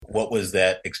What was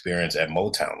that experience at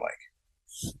Motown like?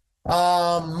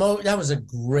 That was a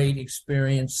great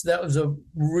experience. That was a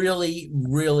really,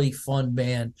 really fun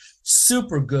band.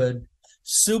 Super good,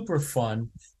 super fun.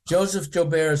 Joseph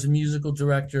Joubert, as a musical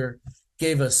director,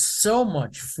 gave us so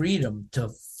much freedom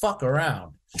to fuck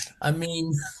around. I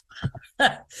mean,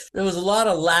 there was a lot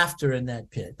of laughter in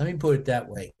that pit. Let me put it that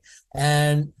way.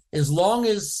 And as long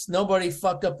as nobody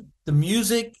fucked up the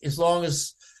music, as long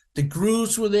as the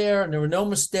grooves were there and there were no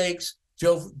mistakes,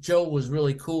 Joe was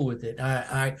really cool with it.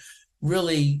 I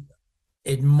really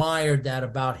admired that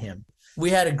about him.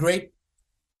 We had a great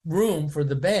room for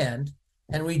the band,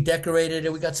 and we decorated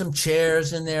it. We got some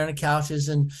chairs in there and couches,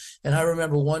 and I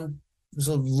remember it was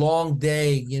a long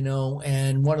day,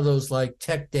 and one of those like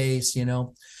tech days, and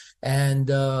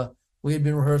we had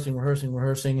been rehearsing,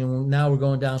 and now we're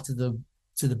going down to the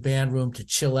band room to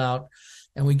chill out,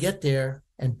 and we get there,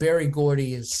 and Berry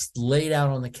Gordy is laid out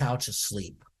on the couch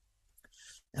asleep,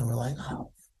 and we're like,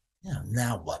 oh, yeah,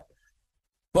 now what?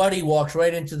 Buddy walks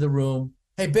right into the room.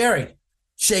 Hey, Barry,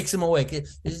 shakes him awake.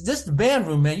 Is this the band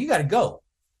room, man? You got to go.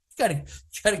 You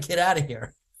got to get out of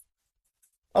here.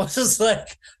 I was just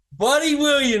like, Buddy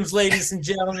Williams, ladies and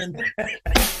gentlemen.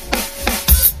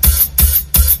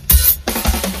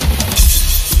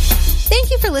 Thank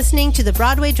you for listening to the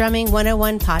Broadway Drumming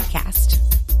 101 podcast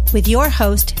with your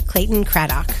host, Clayton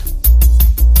Craddock.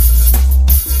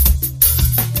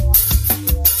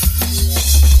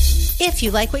 If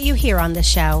you like what you hear on the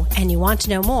show and you want to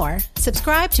know more,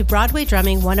 subscribe to Broadway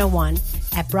Drumming 101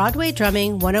 at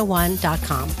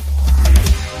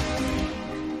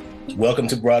BroadwayDrumming101.com. Welcome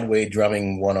to Broadway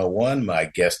Drumming 101.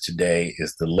 My guest today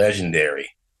is the legendary,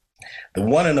 the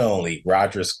one and only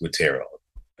Roger Squatero.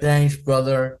 Thanks,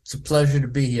 brother. It's a pleasure to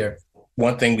be here.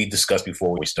 One thing we discussed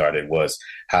before we started was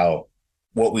how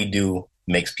what we do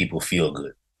makes people feel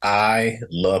good. I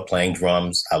love playing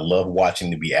drums. I love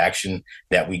watching the reaction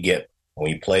that we get when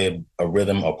we play a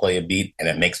rhythm or play a beat, and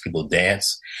it makes people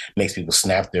dance, makes people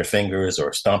snap their fingers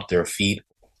or stomp their feet.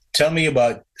 Tell me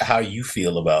about how you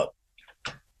feel about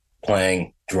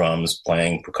playing drums,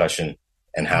 playing percussion,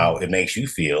 and how it makes you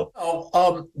feel.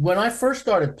 When I first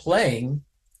started playing,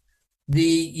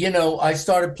 I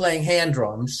started playing hand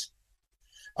drums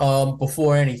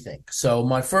before anything. So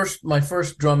my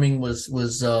first drumming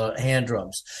was hand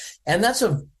drums, and that's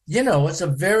it's a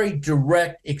very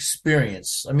direct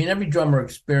experience. I mean, every drummer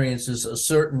experiences a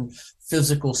certain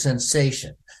physical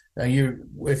sensation. Now,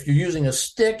 if you're using a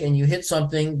stick and you hit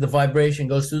something, the vibration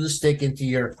goes through the stick into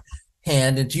your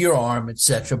hand, into your arm,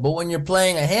 etc. But when you're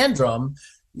playing a hand drum,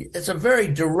 it's a very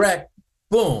direct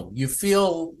boom. You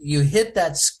hit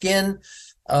that skin.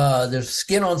 There's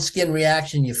skin on skin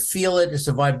reaction. You feel it. It's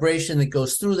a vibration that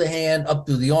goes through the hand, up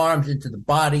through the arms, into the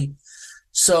body.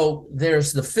 So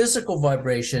there's the physical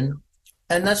vibration,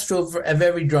 and that's true of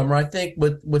every drummer. I think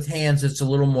with hands, it's a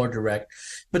little more direct.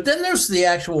 But then there's the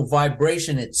actual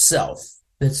vibration itself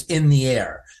that's in the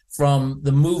air from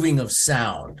the moving of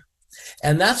sound.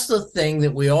 And that's the thing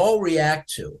that we all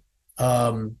react to.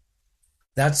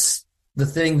 That's the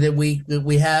thing that we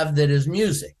have that is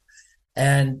music.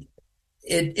 And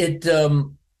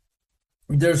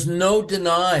there's no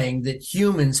denying that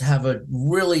humans have a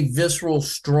really visceral,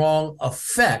 strong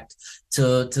effect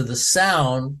to the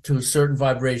sound, to certain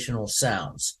vibrational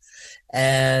sounds.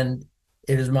 And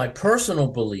it is my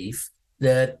personal belief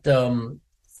that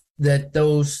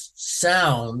those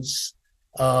sounds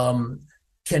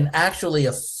can actually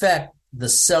affect the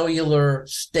cellular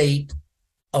state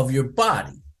of your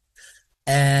body,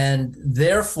 and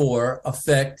therefore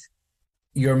affect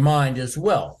your mind as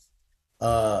well.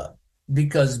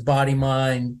 Because body,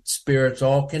 mind, spirit's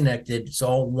all connected, it's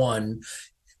all one.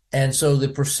 And so the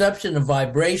perception of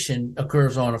vibration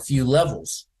occurs on a few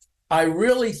levels. I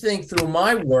really think through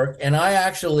my work, and I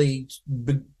actually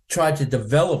tried to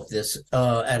develop this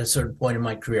at a certain point in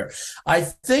my career, I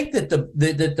think that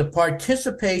the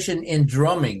participation in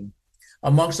drumming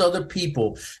amongst other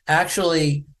people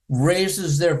actually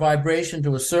raises their vibration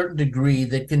to a certain degree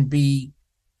that can be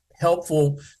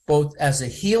helpful both as a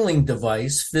healing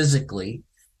device physically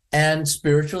and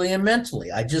spiritually and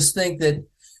mentally. I just think that,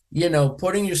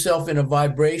 putting yourself in a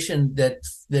vibration that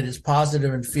is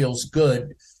positive and feels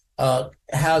good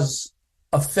has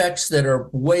effects that are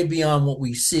way beyond what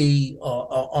we see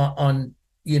on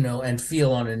and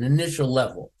feel on an initial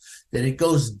level, that it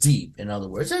goes deep, in other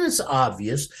words. And it's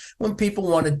obvious when people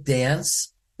want to dance,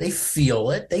 they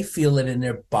feel it. They feel it in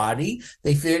their body.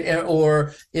 They feel,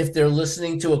 or if they're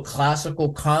listening to a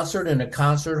classical concert in a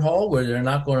concert hall where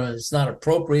it's not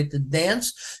appropriate to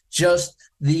dance, just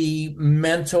the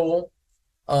mental,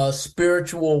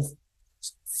 spiritual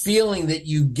feeling that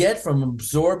you get from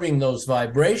absorbing those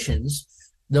vibrations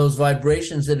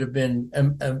that have been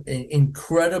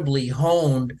incredibly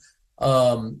honed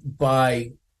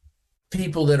by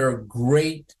people that are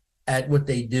great at what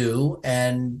they do,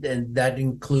 and that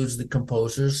includes the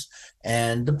composers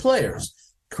and the players,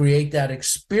 create that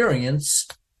experience.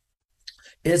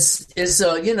 It's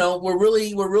we're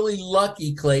really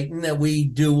lucky, Clayton, that we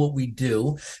do what we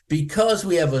do, because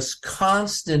we have a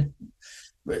constant.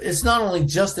 It's not only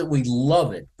just that we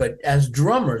love it, but as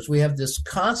drummers, we have this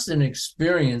constant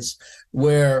experience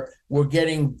where we're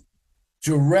getting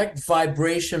direct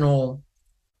vibrational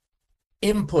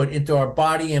input into our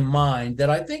body and mind that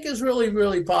I think is really,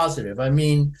 really positive. I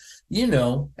mean,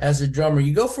 as a drummer,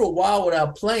 you go for a while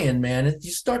without playing, man, you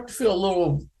start to feel a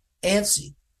little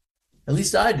antsy. At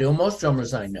least I do. Most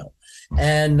drummers I know.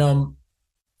 And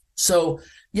so,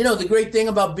 the great thing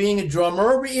about being a drummer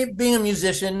or being a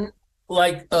musician,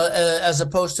 like as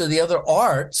opposed to the other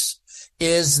arts,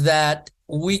 is that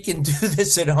we can do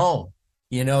this at home.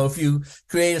 If you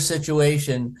create a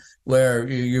situation where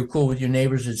you're cool with your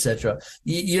neighbors, etc.,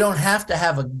 you don't have to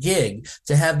have a gig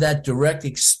to have that direct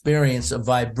experience of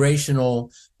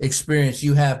vibrational experience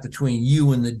you have between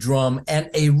you and the drum and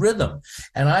a rhythm.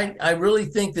 And I really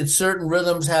think that certain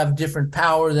rhythms have different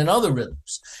power than other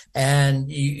rhythms. And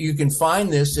you can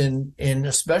find this in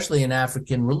especially in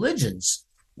African religions,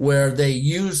 where they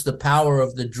use the power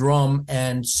of the drum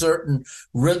and certain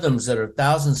rhythms that are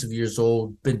thousands of years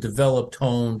old, been developed,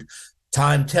 honed,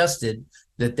 time-tested,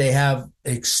 that they have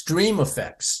extreme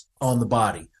effects on the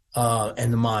body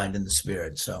and the mind and the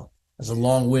spirit. So that's a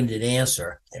long-winded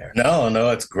answer there.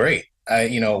 No, it's great.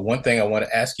 One thing I want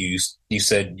to ask you, you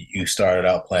said you started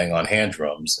out playing on hand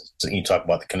drums. So you talk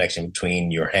about the connection between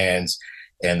your hands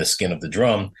and the skin of the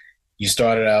drum. You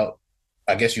started out,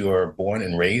 I guess you were born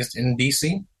and raised in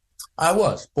D.C.? I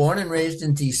was born and raised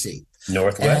in D.C.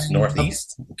 Northwest,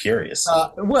 Northeast? I'm curious.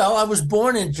 Well, I was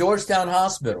born in Georgetown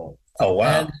Hospital. Oh,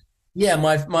 wow. And, yeah,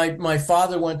 my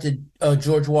father went to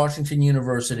George Washington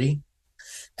University.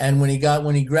 And when he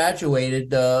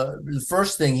graduated, the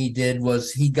first thing he did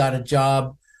was he got a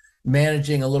job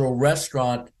managing a little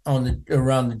restaurant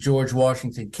around the George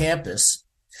Washington campus.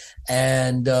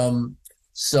 And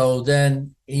so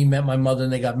then he met my mother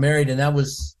and they got married, and that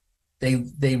was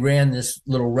they ran this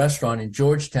little restaurant in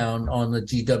Georgetown on the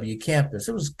GW campus.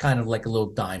 It was kind of like a little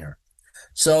diner.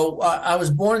 So I was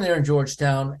born there in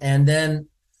Georgetown, and then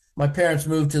my parents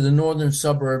moved to the northern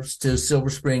suburbs to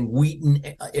Silver Spring, Wheaton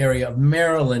area of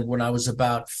Maryland when I was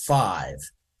about 5.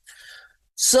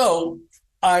 So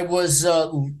I was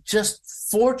just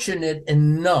fortunate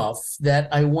enough that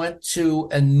I went to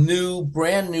a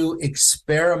brand new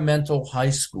experimental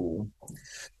high school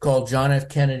called John F.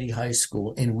 Kennedy High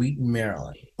School in Wheaton,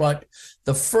 Maryland. But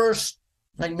the first,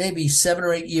 maybe 7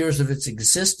 or 8 years of its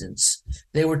existence,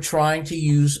 they were trying to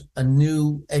use a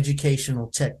new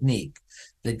educational technique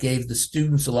that gave the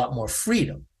students a lot more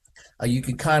freedom. You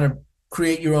could kind of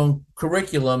create your own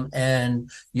curriculum, and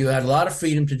you had a lot of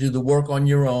freedom to do the work on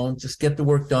your own, just get the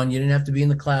work done. You didn't have to be in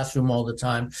the classroom all the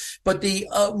time. But the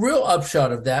real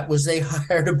upshot of that was they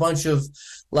hired a bunch of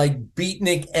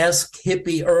beatnik-esque,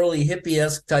 early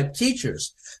hippie-esque type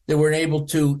teachers that were able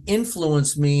to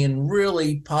influence me in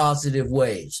really positive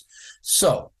ways.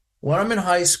 So when I'm in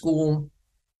high school,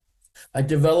 I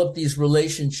developed these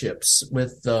relationships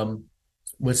with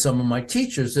some of my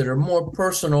teachers that are more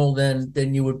personal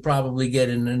than you would probably get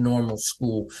in a normal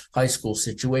high school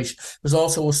situation. It was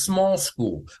also a small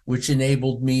school, which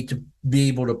enabled me to be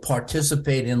able to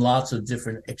participate in lots of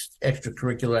different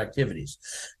extracurricular activities.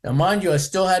 Now, mind you, I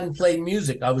still hadn't played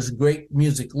music. I was a great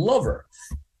music lover.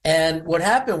 And what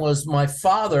happened was my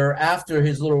father, after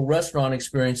his little restaurant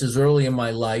experiences early in my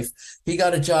life, he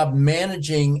got a job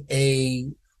managing a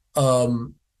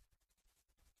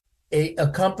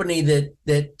company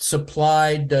that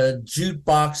supplied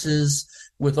jukeboxes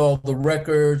with all the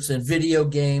records and video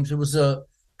games. It was a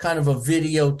kind of a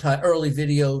early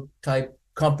video type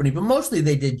company, but mostly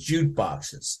they did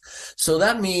jukeboxes. So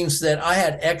that means that I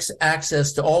had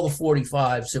access to all the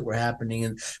 45s that were happening,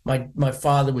 and my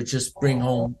father would just bring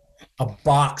home a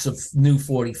box of new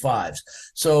 45s.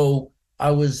 So I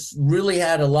really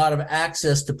had a lot of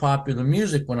access to popular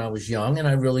music when I was young, and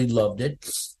I really loved it.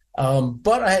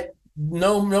 But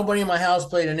nobody in my house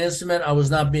played an instrument. I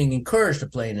was not being encouraged to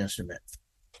play an instrument.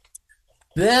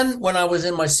 Then when I was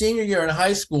in my senior year in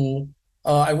high school,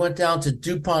 I went down to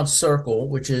DuPont Circle,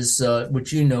 which is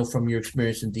which you know from your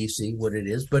experience in DC what it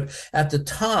is. But at the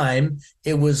time,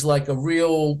 it was like a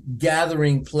real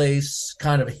gathering place,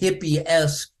 kind of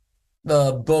hippie-esque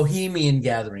bohemian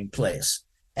gathering place.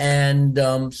 And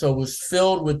so it was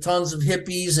filled with tons of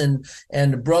hippies,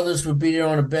 and the brothers would be there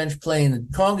on a bench playing the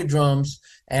conga drums,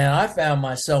 and I found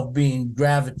myself being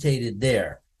gravitated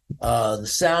there. The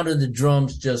sound of the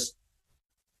drums just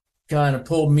kind of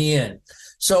pulled me in.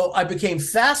 So I became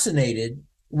fascinated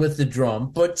with the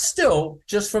drum, but still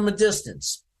just from a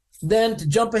distance. Then to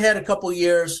jump ahead a couple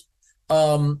years,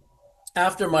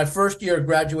 after my first year of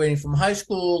graduating from high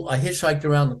school, I hitchhiked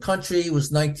around the country. It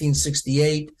was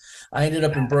 1968. I ended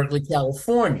up in Berkeley,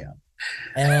 California.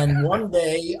 And one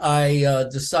day I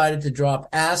decided to drop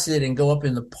acid and go up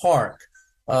in the park,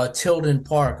 Tilden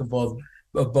Park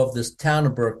above this town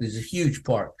of Berkeley. It's a huge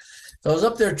park. So I was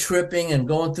up there tripping and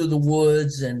going through the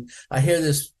woods, and I hear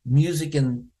this music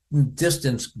in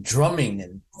distance, drumming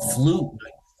and flute.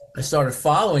 I started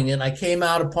following it, and I came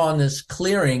out upon this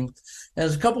clearing, and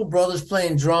there's a couple of brothers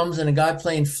playing drums and a guy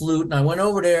playing flute, and I went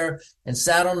over there and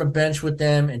sat on the bench with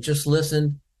them and just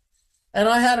listened. And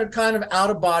I had a kind of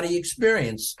out-of-body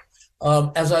experience.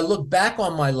 As I look back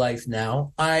on my life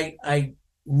now, I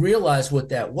realized what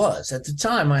that was. At the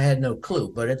time, I had no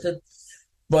clue.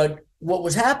 But what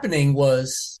was happening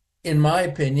was, in my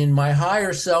opinion, my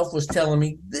higher self was telling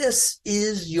me, this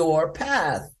is your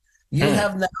path. You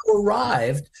have now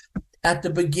arrived at the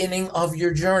beginning of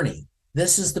your journey.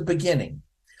 This is the beginning.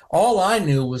 All I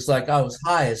knew was like I was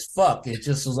high as fuck. It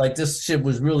just was like this shit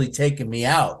was really taking me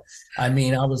out. I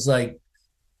mean, I was like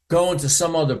going to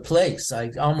some other place.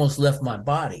 I almost left my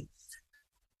body.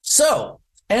 So,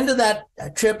 end of that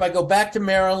trip, I go back to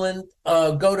Maryland,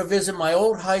 go to visit my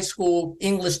old high school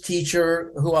English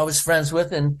teacher who I was friends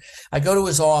with, and I go to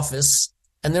his office,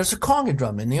 and there's a conga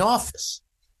drum in the office.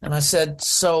 And I said,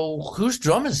 so whose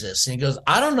drum is this? And he goes,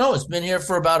 I don't know. It's been here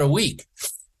for about a week.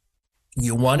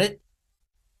 You want it?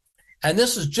 And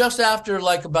this was just after,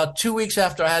 like about 2 weeks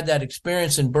after I had that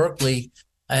experience in Berkeley.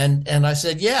 And I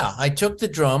said, yeah, I took the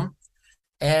drum.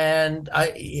 And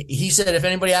he said, if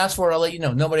anybody asks for it, I'll let you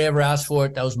know. Nobody ever asked for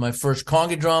it. That was my first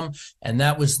conga drum. And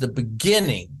that was the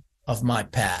beginning of my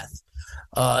path.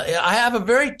 I have a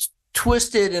very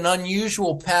twisted and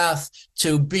unusual path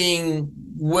to being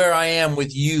where I am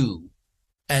with you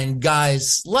and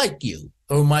guys like you,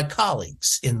 or my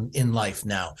colleagues in life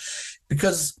now,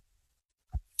 because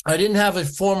I didn't have a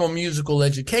formal musical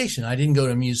education. I didn't go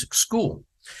to music school.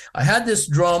 I had this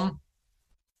drum.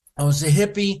 I was a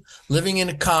hippie living in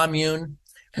a commune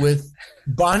with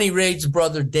Bonnie Raitt's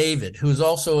brother, David, who was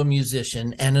also a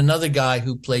musician, and another guy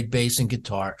who played bass and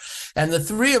guitar. And the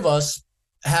three of us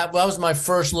that was my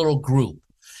first little group.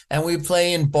 And we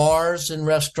play in bars and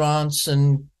restaurants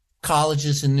and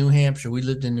colleges in New Hampshire. We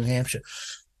lived in New Hampshire.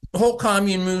 The whole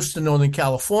commune moves to Northern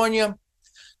California.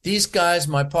 These guys,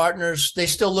 my partners, they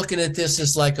still looking at this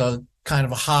as like a kind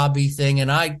of a hobby thing.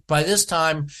 And by this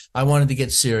time, I wanted to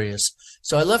get serious.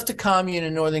 So I left the commune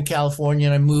in Northern California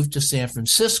and I moved to San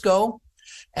Francisco.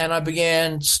 And I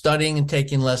began studying and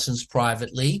taking lessons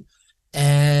privately.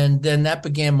 And then that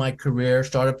began my career,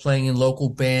 started playing in local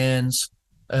bands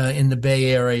in the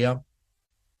Bay Area.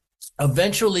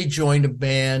 Eventually joined a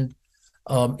band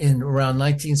in around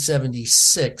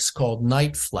 1976 called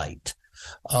Night Flight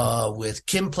with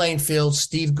Kim Plainfield,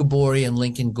 Steve Gabori, and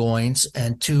Lincoln Goins,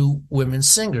 and two women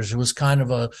singers. It was kind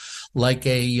of a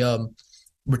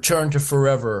Return to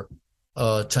Forever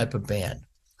type of band.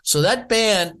 So that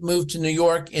band moved to New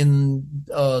York in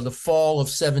the fall of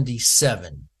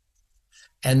 77.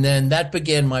 And then that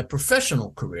began my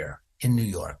professional career in New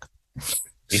York.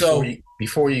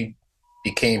 Before you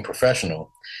became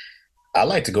professional, I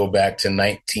like to go back to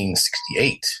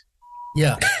 1968.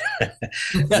 Yeah.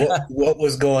 What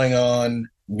was going on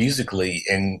musically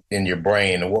in your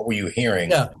brain, and what were you hearing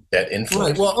that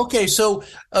influenced? Right. Well, okay. So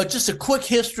just a quick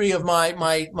history of my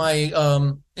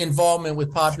involvement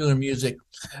with popular music.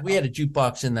 We had a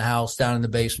jukebox in the house down in the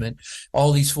basement,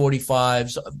 all these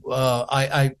 45s.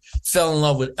 I fell in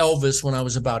love with Elvis when I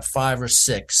was about 5 or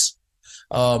 6.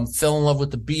 Fell in love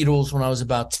with the Beatles when I was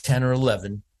about 10 or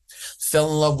 11. Fell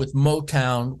in love with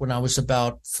Motown when I was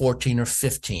about 14 or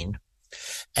 15.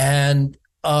 And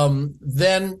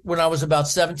then when I was about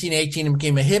 17, 18 and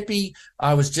became a hippie,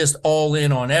 I was just all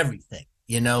in on everything.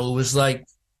 You know, it was like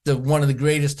one of the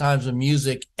greatest times of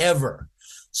music ever.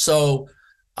 So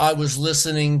I was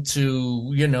listening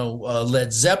to,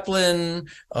 Led Zeppelin,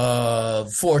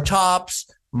 Four Tops,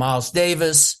 Miles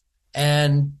Davis,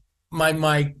 and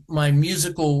my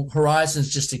musical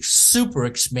horizons just super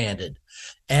expanded.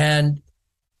 And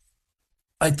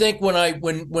I think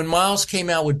when Miles came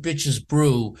out with Bitches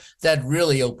Brew, that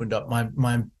really opened up my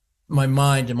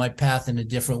mind and my path in a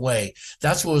different way.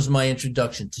 That's what was my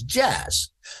introduction to jazz.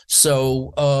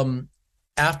 So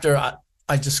after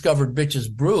I discovered Bitches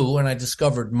Brew and I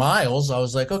discovered Miles, I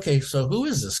was like, okay, so who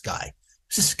is this guy?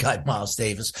 This guy, Miles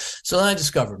Davis. So then I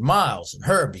discovered Miles and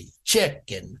Herbie, Chick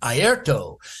and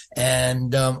Airto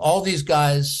and all these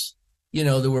guys, you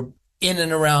know, that were in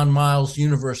and around Miles'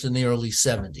 universe in the early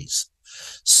 70s.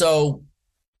 So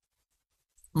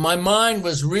my mind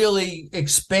was really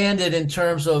expanded in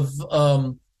terms of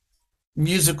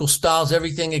musical styles,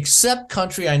 everything except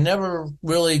country. I never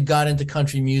really got into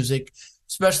country music,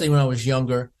 especially when I was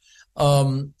younger.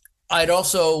 I'd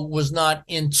also was not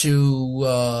into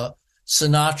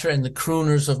Sinatra and the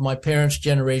crooners of my parents'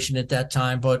 generation at that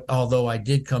time, but although I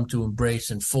did come to embrace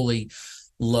and fully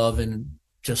love and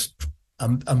just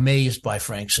amazed by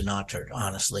Frank Sinatra,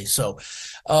 honestly. So,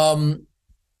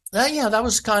 that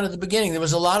was kind of the beginning. There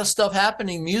was a lot of stuff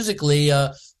happening musically.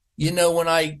 You know, when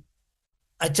I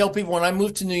tell people when I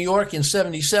moved to New York in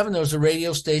 77, there was a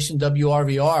radio station,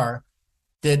 WRVR,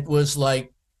 that was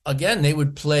like, again, they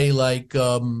would play like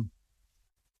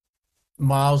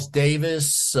Miles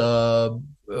Davis,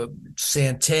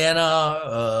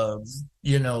 Santana,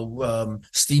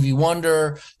 Stevie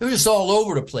Wonder. It was just all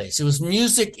over the place. It was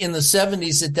music in the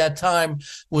 70s at that time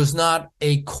was not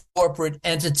a corporate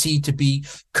entity to be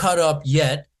cut up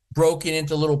yet, broken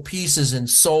into little pieces and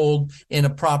sold in a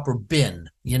proper bin,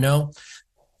 you know?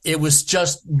 It was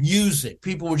just music.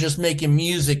 People were just making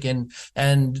music and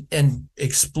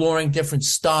exploring different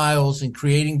styles and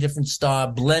creating different style,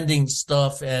 blending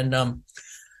stuff. And,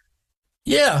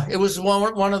 it was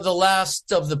one of the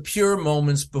last of the pure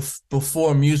moments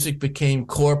before music became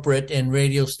corporate and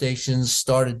radio stations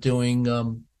started doing,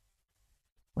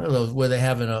 what are those, where they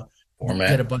having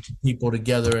get a bunch of people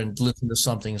together and listen to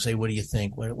something and say, what do you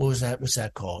think? What was that? What's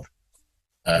that called?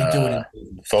 They do it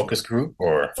in focus group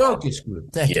or focus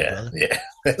group. Thank you, brother. Yeah.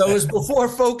 So it was before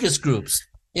focus groups,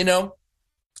 you know.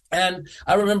 And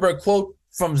I remember a quote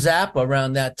from Zappa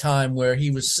around that time where he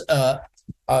was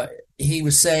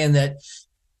saying that,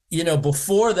 you know,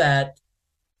 before that,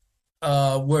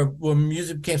 where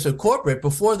music became so corporate,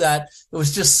 before that it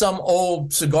was just some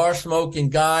old cigar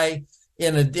smoking guy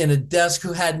in a desk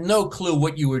who had no clue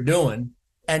what you were doing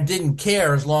and didn't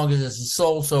care as long as it's a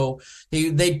soul. So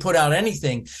they'd put out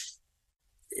anything.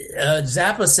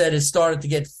 Zappa said it started to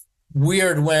get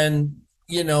weird when,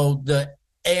 you know, the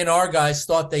A&R guys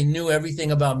thought they knew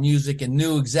everything about music and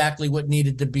knew exactly what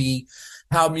needed to be,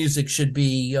 how music should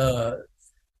be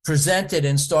presented,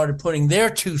 and started putting their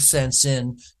 2 cents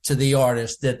in to the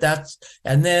artist.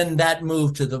 And then that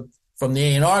moved from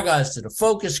the A&R guys to the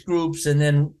focus groups. And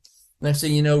then next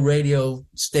thing you know, radio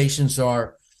stations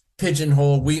are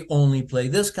pigeonholed. We only play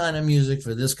this kind of music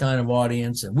for this kind of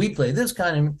audience, and we play this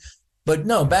kind of. But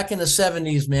no, back in the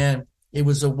 70s, man, it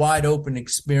was a wide open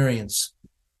experience.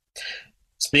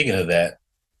 Speaking of that,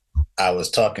 I was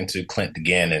talking to Clint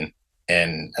DeGannon,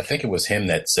 and I think it was him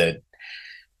that said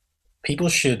people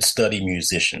should study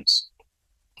musicians.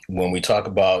 When we talk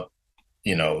about,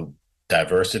 you know,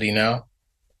 diversity now,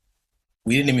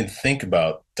 we didn't even think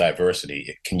about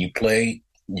diversity. Can you play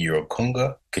your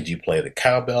conga? Could you play the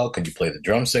cowbell? Could you play the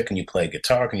drum set? Can you play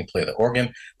guitar? Can you play the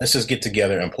organ? Let's just get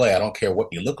together and play. I don't care what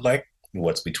you look like,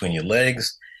 what's between your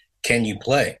legs. Can you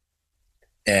play?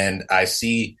 And I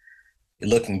see,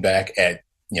 looking back at,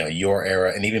 you know, your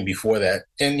era and even before that,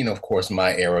 and, you know, of course,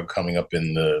 my era coming up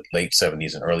in the late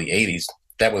 70s and early 80s,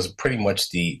 that was pretty much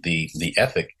the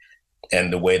ethic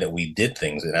and the way that we did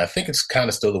things. And I think it's kind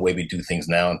of still the way we do things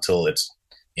now until it's,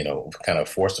 you know, kind of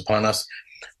forced upon us.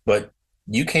 But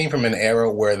you came from an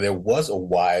era where there was a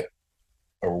wide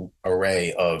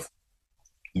array of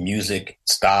music,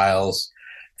 styles,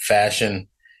 fashion.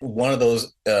 One of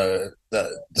those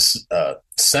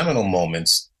seminal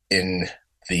moments in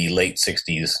the late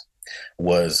 60s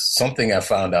was something I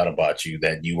found out about you,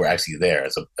 that you were actually there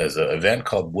as an event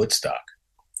called Woodstock.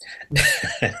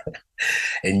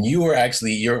 And you were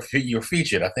actually, you're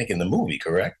featured, I think, in the movie,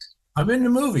 correct? I'm in the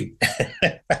movie.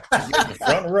 You're in the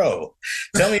front row.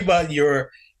 Tell me about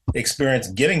your experience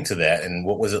getting to that, and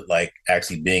what was it like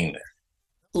actually being there?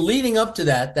 Leading up to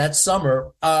that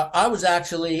summer, I was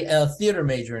actually a theater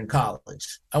major in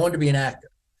college. I wanted to be an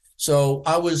actor. So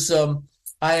I was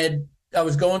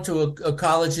going to a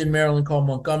college in Maryland called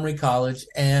Montgomery College,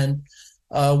 and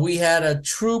we had a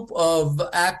troupe of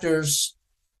actors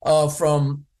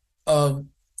from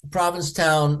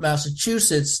Provincetown,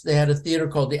 Massachusetts. They had a theater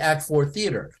called the Act 4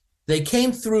 Theater. They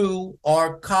came through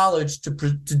our college to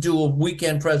do a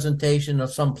weekend presentation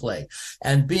of some play.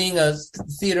 And being a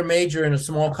theater major in a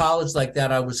small college like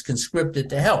that, I was conscripted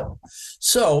to help.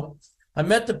 So I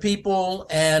met the people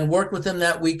and worked with them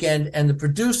that weekend, and the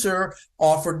producer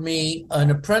offered me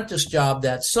an apprentice job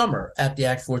that summer at the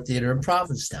Act 4 Theater in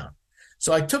Provincetown.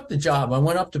 So I took the job. I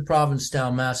went up to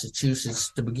Provincetown,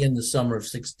 Massachusetts to begin the summer of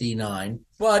 69.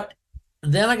 But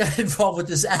then I got involved with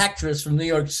this actress from New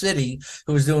York City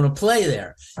who was doing a play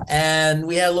there. And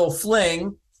we had a little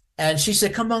fling. And she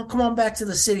said, come on back to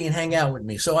the city and hang out with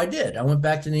me. So I did. I went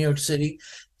back to New York City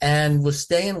and was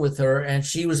staying with her. And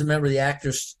she was a member of the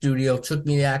Actors Studio, took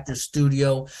me to the Actors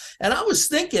Studio. And I was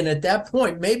thinking at that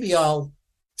point, maybe I'll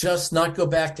just not go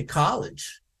back to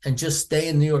college and just stay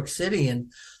in New York City.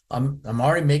 And I'm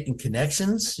already making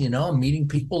connections, I'm meeting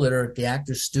people that are at the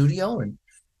Actors Studio. And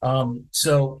I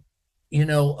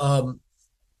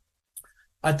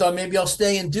thought maybe I'll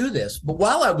stay and do this. But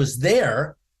while I was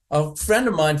there, a friend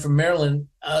of mine from Maryland,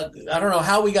 I don't know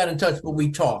how we got in touch, but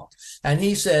we talked. And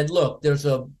he said, look, there's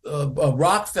a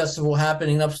rock festival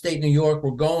happening upstate New York.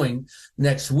 We're going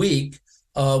next week.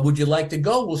 Would you like to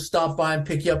go? We'll stop by and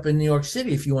pick you up in New York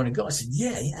City if you want to go. I said,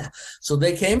 yeah. So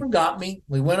they came and got me.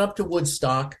 We went up to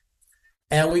Woodstock,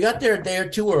 and we got there a day or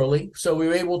two early. So we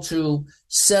were able to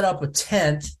set up a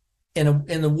tent in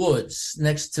the woods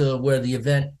next to where the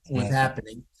event was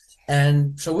happening.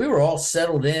 And so we were all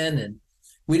settled in, and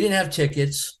we didn't have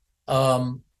tickets.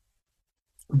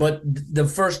 But the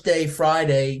first day,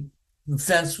 Friday, the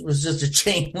fence was just a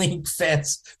chain link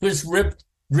fence. It was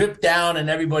ripped down, and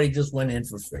everybody just went in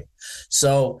for free.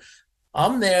 So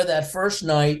I'm there that first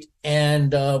night,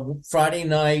 and Friday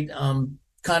night, I'm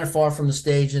kind of far from the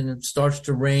stage, and it starts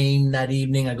to rain that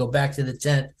evening. I go back to the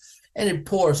tent, and it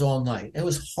pours all night. It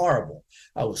was horrible.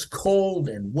 I was cold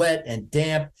and wet and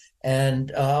damp,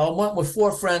 and I went with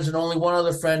 4 friends, and only one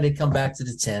other friend had come back to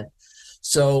the tent.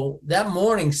 So that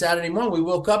morning, Saturday morning, we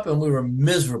woke up and we were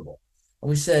miserable, and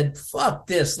we said, "Fuck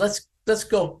this! Let's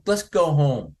go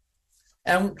home."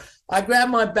 And I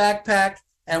grabbed my backpack,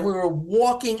 and we were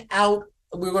walking out.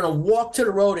 We were going to walk to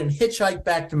the road and hitchhike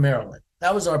back to Maryland.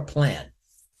 That was our plan.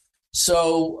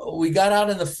 So we got out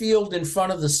in the field in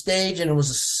front of the stage, and it was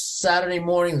a Saturday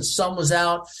morning. The sun was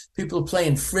out. People were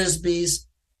playing Frisbees,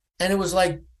 and it was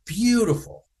like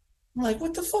beautiful. I'm like,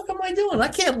 what the fuck am I doing? I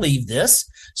can't leave this.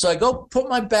 So I go put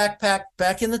my backpack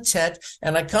back in the tent,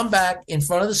 and I come back in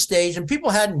front of the stage, and people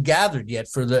hadn't gathered yet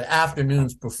for the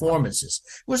afternoon's performances.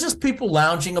 It was just people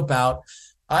lounging about.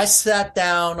 I sat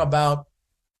down about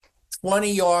 20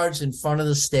 yards in front of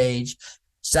the stage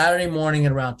Saturday morning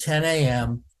at around 10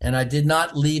 a.m., and I did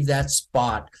not leave that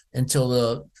spot until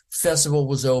the festival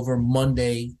was over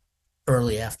Monday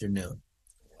early afternoon.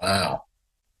 Wow.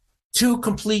 2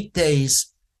 complete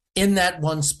days in that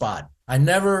one spot. I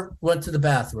never went to the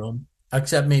bathroom,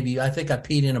 except maybe I think I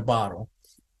peed in a bottle.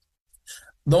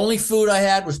 The only food I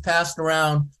had was passed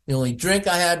around. The only drink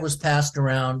I had was passed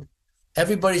around.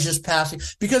 Everybody's just passing.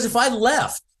 Because if I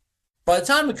left, by the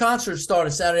time the concert started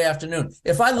Saturday afternoon,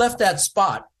 if I left that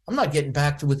spot, I'm not getting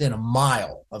back to within a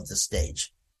mile of the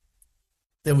stage.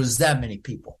 There was that many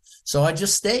people. So I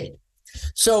just stayed.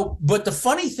 So, but the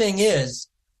funny thing is,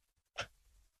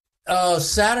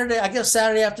 Saturday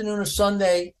afternoon or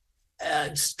Sunday,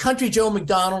 Country Joe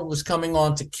McDonald was coming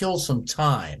on to kill some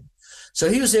time. So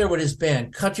he was there with his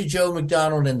band, Country Joe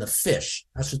McDonald and the Fish.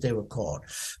 That's what they were called.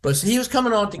 But he was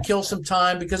coming on to kill some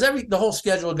time because the whole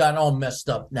schedule had gotten all messed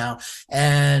up now.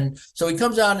 And so he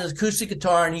comes out on his acoustic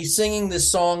guitar, and he's singing this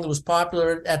song that was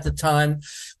popular at the time.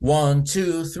 1,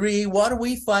 2, 3, what are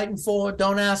we fighting for?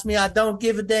 Don't ask me, I don't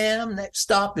give a damn. Next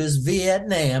stop is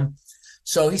Vietnam.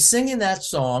 So he's singing that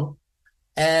song.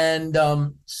 And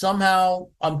somehow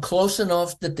I'm close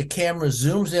enough that the camera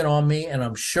zooms in on me, and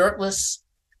I'm shirtless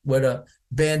with a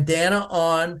bandana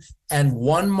on and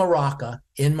one maraca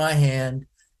in my hand,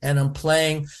 and I'm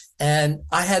playing. And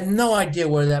I had no idea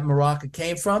where that maraca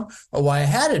came from or why I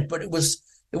had it, but it was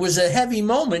a heavy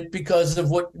moment because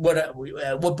of what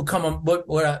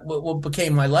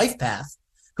became my life path.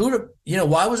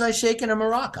 Why was I shaking a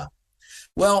maraca?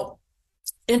 Well,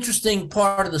 interesting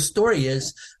part of the story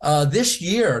is this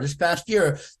past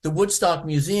year, the Woodstock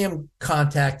Museum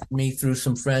contacted me through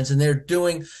some friends, and they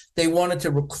wanted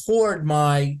to record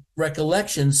my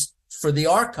recollections for the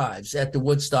archives at the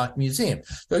Woodstock Museum.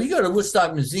 So if you go to the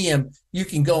Woodstock Museum, you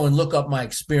can go and look up my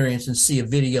experience and see a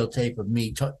videotape of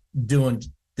me doing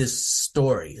this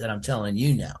story that I'm telling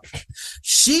you now.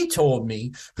 She told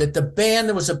me that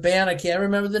there was a band, I can't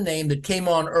remember the name, that came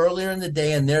on earlier in the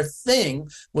day, and their thing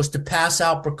was to pass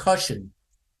out percussion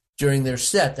during their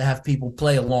set to have people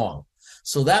play along.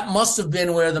 So that must have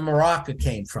been where the maraca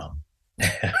came from.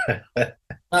 The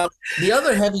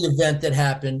other heavy event that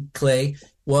happened, Clay,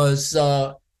 was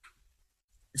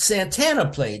Santana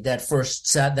played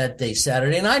that day,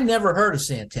 Saturday, and I never heard of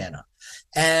Santana.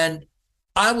 And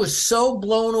I was so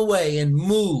blown away and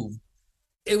moved.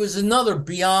 It was another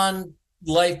beyond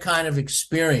life kind of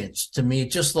experience to me.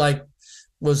 It just like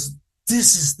was,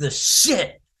 this is the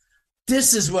shit.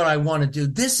 This is what I want to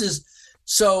do.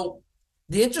 So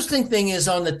the interesting thing is,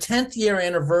 on the 10th year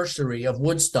anniversary of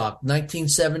Woodstock,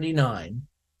 1979,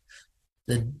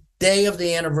 the day of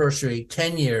the anniversary,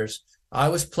 10 years, I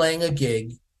was playing a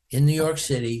gig in New York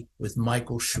City with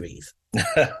Michael Shreve.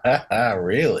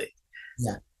 Really?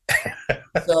 Yeah.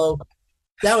 So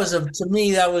that was to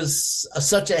me, that was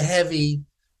such a heavy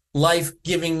life,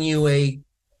 giving you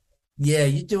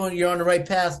you're on the right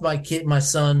path, my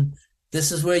son.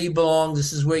 This is where you belong.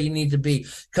 This is where you need to be.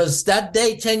 Because that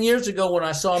day, 10 years ago, when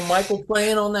I saw Michael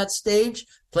playing on that stage,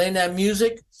 playing that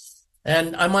music,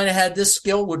 and I might have had this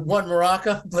skill with one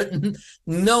maraca, but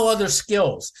no other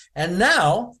skills. And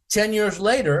now, 10 years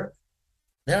later,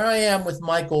 there I am with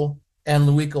Michael and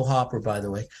Luiko Hopper, by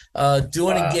the way,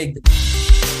 doing a gig.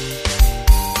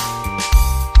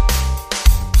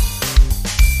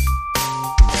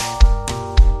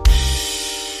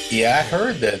 Yeah, I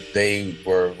heard that they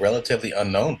were relatively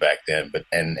unknown back then, but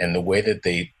and the way that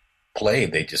they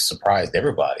played, they just surprised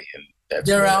everybody. And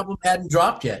their album hadn't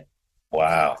dropped yet.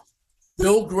 Wow.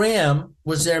 Bill Graham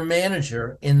was their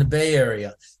manager in the Bay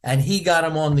Area, and he got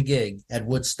them on the gig at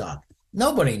Woodstock.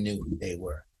 Nobody knew who they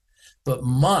were, but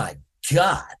my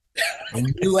God, they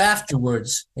knew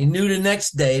afterwards. They knew the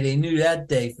next day. They knew that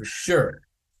day for sure.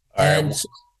 And so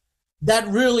that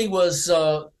really was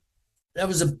that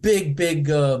was a big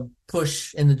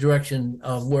push in the direction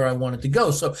of where I wanted to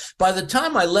go. So by the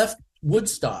time I left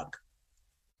Woodstock,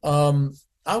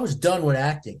 I was done with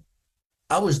acting.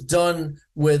 I was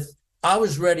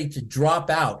ready to drop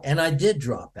out, and I did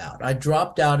drop out. I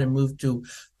dropped out and moved to,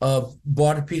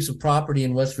 bought a piece of property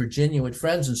in West Virginia with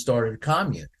friends and started a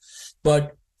commune.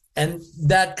 And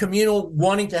that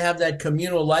wanting to have that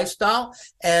communal lifestyle,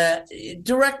 it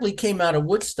directly came out of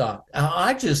Woodstock.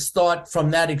 I just thought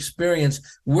from that experience,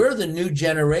 we're the new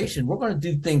generation. We're going to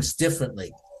do things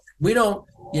differently. We don't,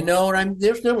 you know what I mean?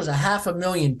 There was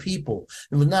 500,000 people.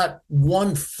 There was not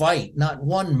one fight, not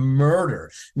one murder.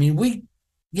 I mean, we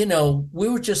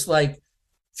were just like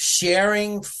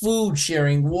sharing food,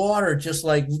 sharing water, just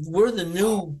like we're the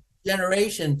new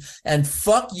generation, and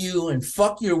fuck you and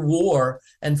fuck your war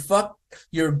and fuck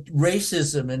your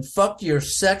racism and fuck your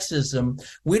sexism.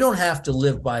 We don't have to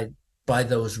live by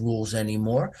those rules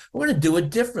anymore. We're going to do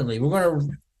it differently. We're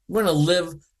going to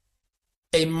live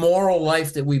a moral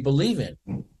life that we believe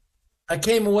in. I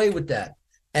came away with that.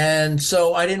 And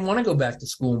so I didn't want to go back to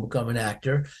school and become an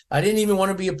actor. I didn't even want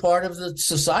to be a part of the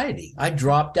society. I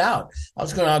dropped out. I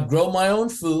was going to grow my own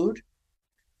food,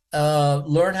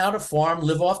 learn how to farm,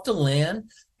 live off the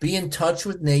land, be in touch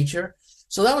with nature.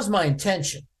 So that was my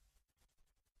intention.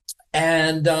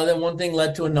 And then one thing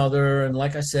led to another. And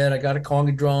like I said, I got a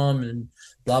conga drum and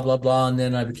blah, blah, blah. And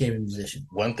then I became a musician.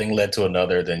 One thing led to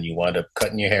another. Then you wound up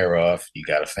cutting your hair off. You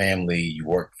got a family. You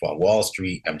work on Wall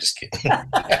Street. I'm just kidding.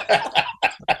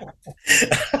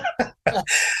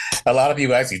 A lot of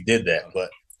people actually did that. But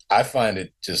I find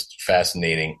it just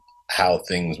fascinating how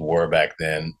things were back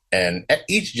then. And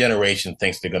each generation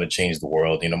thinks they're going to change the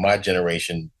world. You know, my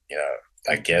generation,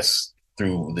 I guess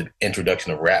through the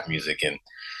introduction of rap music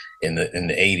in the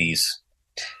 80s,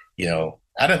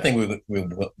 I don't think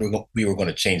we were going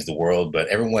to change the world, but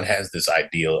everyone has this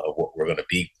ideal of what we're going to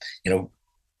be.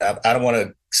 I don't want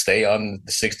to stay on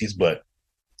the 60s, but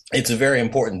it's a very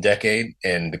important decade,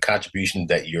 and the contribution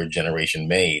that your generation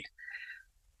made,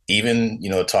 even,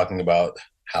 talking about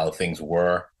how things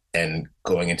were and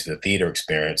going into the theater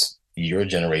experience, your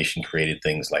generation created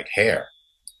things like Hair,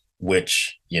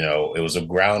 which, it was a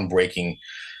groundbreaking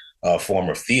form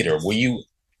of theater. Were you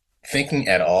thinking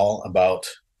at all about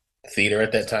theater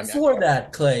at that time? Before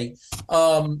that, Clay,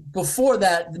 before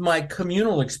that, my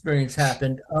communal experience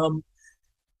happened.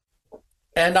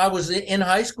 And I was in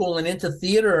high school and into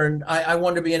theater, and I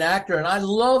wanted to be an actor. And I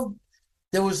loved,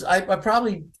 I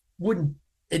probably wouldn't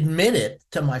admit it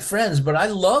to my friends, but I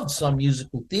loved some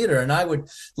musical theater. And I would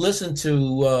listen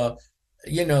to,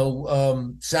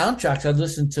 soundtracks. I'd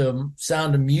listen to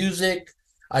Sound of Music.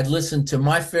 I'd listen to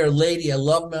My Fair Lady. I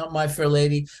love My Fair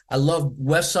Lady. I love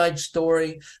West Side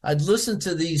Story. I'd listen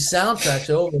to these soundtracks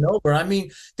over and over. I mean,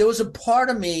 there was a part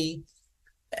of me,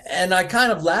 and I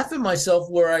kind of laugh at myself,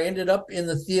 where I ended up in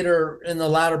the theater in the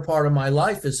latter part of my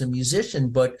life as a musician,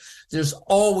 but there's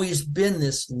always been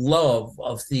this love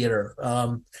of theater.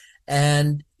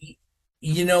 And,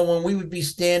 when we would be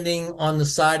standing on the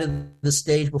side of the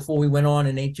stage before we went on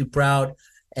in Ain't Too Proud,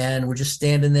 and we're just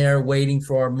standing there waiting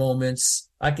for our moments,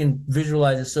 I can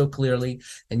visualize it so clearly.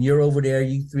 And you're over there,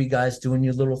 you three guys doing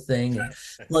your little thing.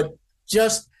 But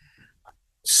just,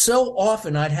 so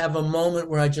often I'd have a moment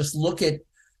where I'd look at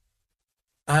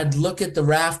the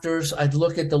rafters, I'd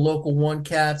look at the local one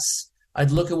cats,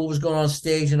 I'd look at what was going on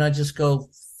stage, and I'd just go,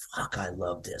 fuck, I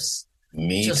love this.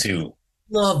 Me too.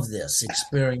 Love this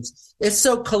experience. It's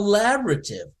so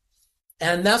collaborative.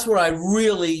 And that's what I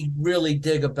really, really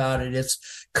dig about it.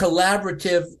 It's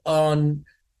collaborative on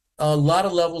a lot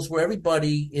of levels where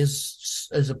everybody is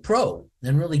a pro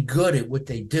and really good at what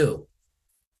they do.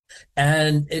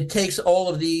 And it takes all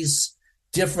of these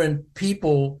different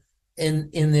people in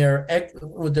their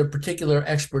with their particular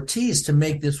expertise to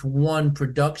make this one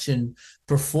production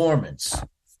performance.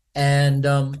 And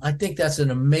I think that's an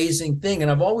amazing thing.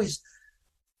 And I've always,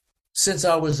 since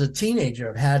I was a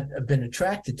teenager, I've been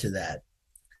attracted to that.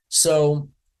 So,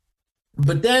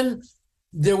 but then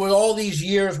there were all these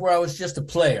years where I was just a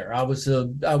player. I was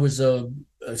a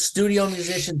studio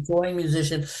musician, touring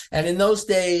musician, and in those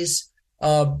days,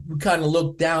 we kind of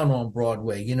looked down on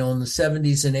Broadway. You know, in the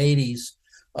 70s and 80s,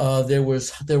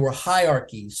 there were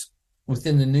hierarchies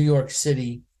within the New York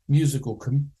City musical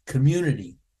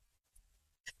community,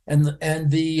 and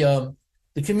the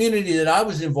community that I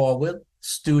was involved with,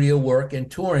 studio work and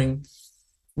touring,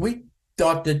 we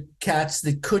thought that cats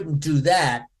that couldn't do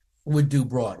that would do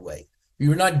Broadway.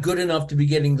 You're not good enough to be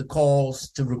getting the calls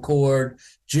to record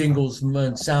jingles and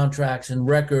soundtracks and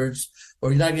records, or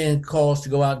you're not getting calls to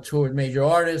go out and tour with major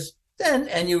artists.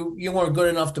 And you weren't good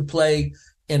enough to play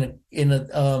in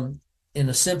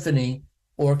a symphony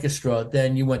orchestra.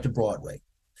 Then you went to Broadway.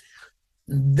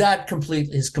 That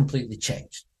has completely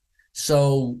changed.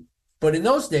 So, but in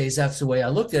those days, that's the way I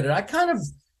looked at it. I kind of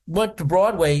went to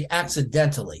Broadway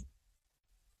accidentally.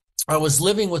 I was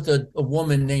living with a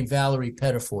woman named Valerie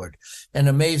Pettiford, an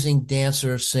amazing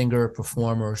dancer, singer,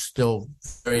 performer, still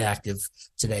very active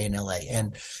today in LA.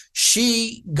 And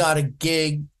she got a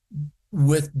gig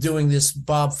with doing this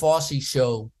Bob Fosse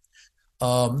show.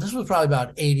 This was probably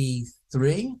about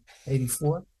 83,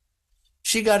 84.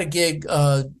 She got a gig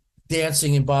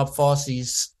dancing in Bob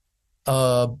Fosse's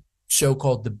show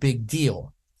called The Big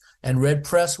Deal. And Red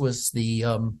Press was the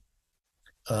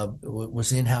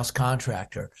in-house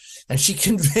contractor, and she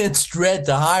convinced Red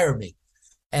to hire me.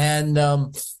 And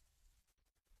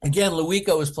again,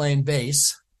 Luico was playing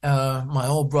bass. My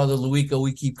old brother Luico,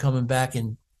 we keep coming back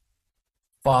and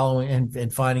following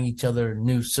and finding each other in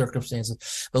new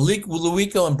circumstances. But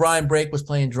Luico and Brian Brake was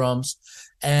playing drums.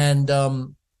 And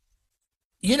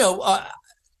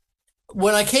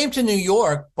when I came to New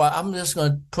York, but I'm just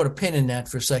going to put a pin in that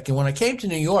for a second. When I came to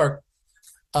New York,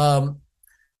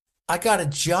 I got a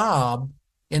job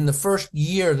in the first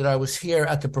year that I was here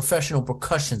at the Professional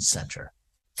Percussion Center.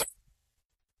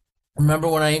 Remember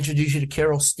when I introduced you to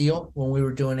Carol Steele when we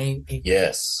were doing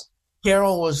Yes.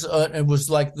 Carol was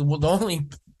like the only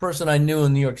person I knew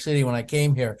in New York City when I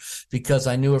came here, because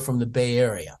I knew her from the Bay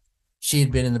Area. She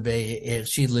had been in the Bay.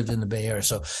 She lived in the Bay Area.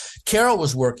 So Carol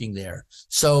was working there.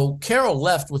 So Carol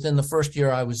left within the first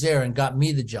year I was there and got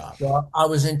me the job. I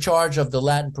was in charge of the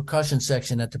Latin percussion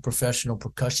section at the Professional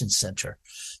Percussion Center.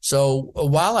 So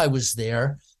while I was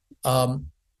there,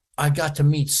 I got to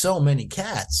meet so many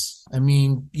cats. I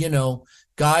mean,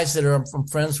 guys that I'm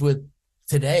friends with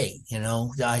today,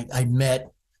 I met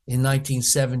in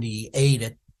 1978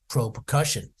 at Pro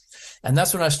Percussion. And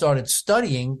that's when I started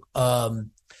studying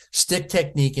stick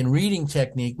technique and reading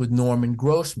technique with Norman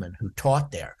Grossman, who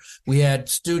taught there. We had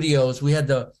studios. We had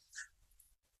the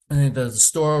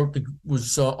store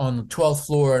was on the 12th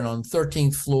floor, and on the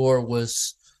 13th floor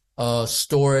was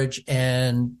storage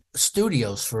and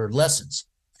studios for lessons.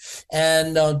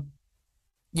 And,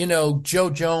 Joe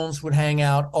Jones would hang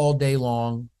out all day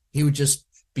long. He would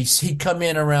he'd come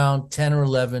in around 10 or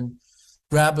 11,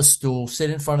 grab a stool, sit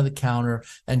in front of the counter,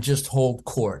 and just hold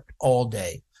court all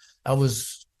day. That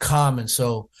was common.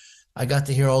 So I got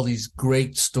to hear all these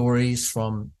great stories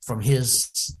from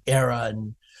his era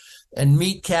and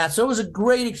meet cats. So it was a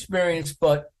great experience,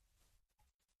 but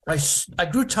I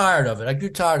grew tired of it. I grew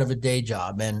tired of a day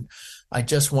job, and I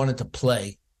just wanted to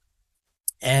play.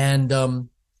 And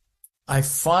I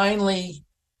finally,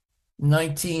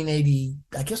 1980,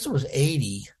 I guess it was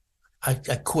 80, I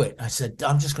quit. I said,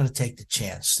 I'm just going to take the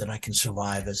chance that I can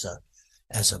survive as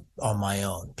on my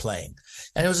own playing.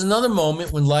 And it was another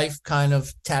moment when life kind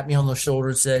of tapped me on the shoulder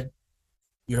and said,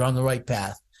 you're on the right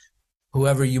path.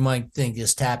 Whoever you might think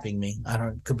is tapping me,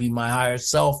 it could be my higher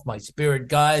self, my spirit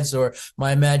guides, or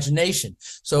my imagination.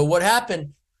 So what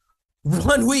happened,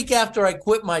 1 week after I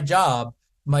quit my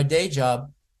day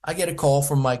job, I get a call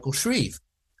from Michael Shreve.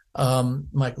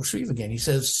 Michael Shreve again. He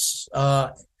says,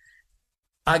 I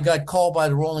got called by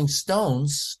the Rolling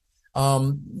Stones.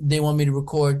 They want me to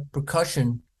record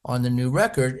percussion on the new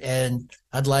record, and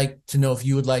I'd like to know if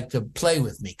you would like to play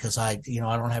with me, because I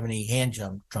don't have any hand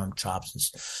drum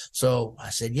chops. So I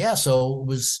said, yeah. So it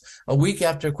was a week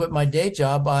after I quit my day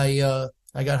job, I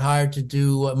got hired to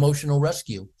do emotional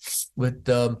rescue with,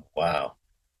 Wow.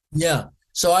 yeah.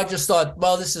 So I just thought,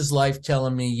 well, this is life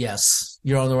telling me, yes,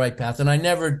 you're on the right path. And I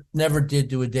never did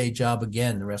do a day job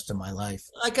again the rest of my life.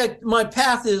 My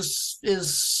path I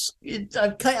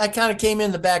kind of came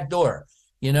in the back door,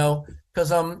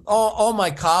 because all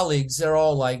my colleagues, they're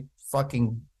all like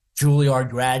fucking Juilliard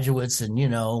graduates and,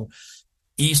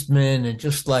 Eastman, and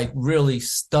just like really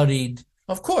studied.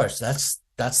 Of course, that's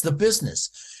the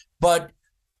business. But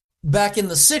back in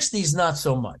the 60s, not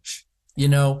so much,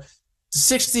 The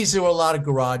 60s, there were a lot of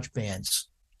garage bands,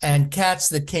 and cats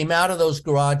that came out of those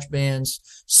garage bands,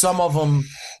 some of them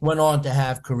went on to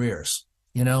have careers,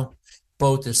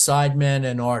 both as sidemen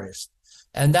and artists.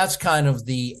 And that's kind of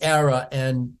the era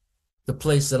and the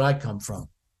place that I come from.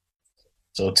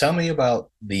 So tell me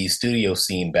about the studio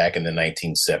scene back in the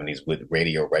 1970s with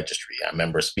Radio Registry. I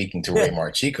remember speaking to Ray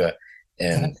Marchica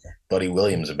and Buddy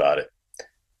Williams about it.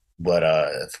 But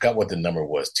I forgot what the number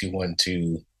was,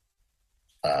 212.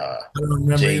 I don't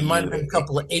remember. There might have been a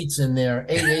couple of eights in there.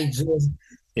 880.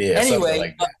 Yeah. Anyway,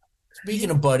 like that.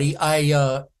 Speaking of Buddy,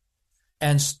 I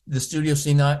and the studio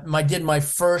scene, I did my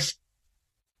first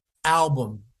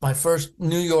album, my first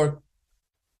New York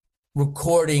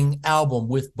recording album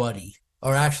with Buddy.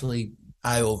 Or actually,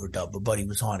 I overdubbed, but Buddy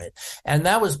was on it. And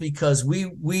that was because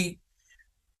we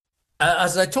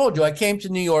as I told you, I came to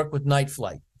New York with Night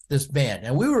Flight, this band,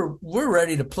 and we're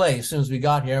ready to play as soon as we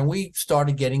got here, and we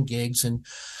started getting gigs and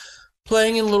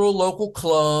playing in little local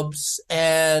clubs.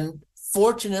 And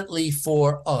fortunately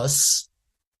for us,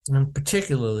 and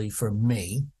particularly for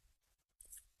me,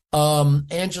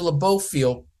 Angela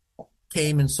Bofield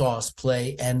came and saw us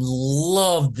play and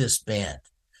loved this band.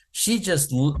 She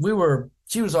was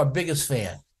our biggest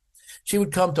fan. She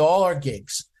would come to all our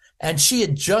gigs, and she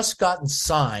had just gotten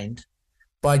signed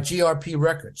by GRP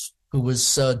Records, who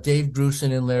was Dave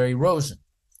Grusin and Larry Rosen.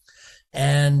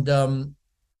 And, for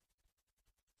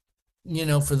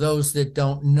those that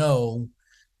don't know,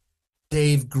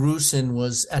 Dave Grusin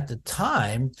was, at the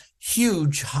time,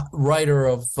 huge writer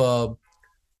of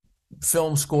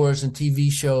film scores and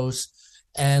TV shows,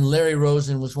 and Larry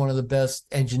Rosen was one of the best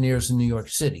engineers in New York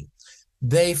City.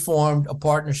 They formed a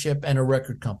partnership and a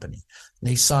record company.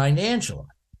 They signed Angela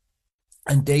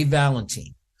and Dave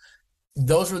Valentine.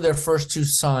 Those were their first two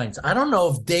signs. I don't know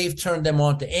if Dave turned them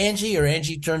on to Angie or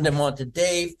Angie turned them on to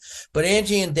Dave, but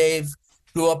Angie and Dave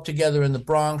grew up together in the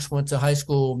Bronx, went to high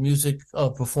school music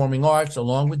performing arts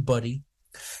along with Buddy.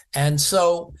 And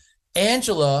so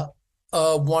Angela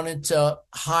wanted to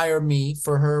hire me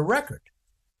for her record.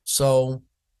 So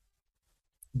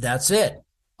that's it.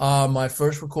 My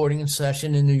first recording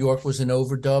session in New York was an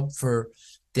overdub for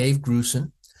Dave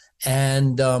Grusin.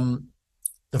 And the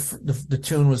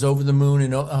tune was Over the Moon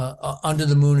and Under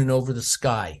the Moon and Over the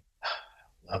Sky.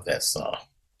 Love that song.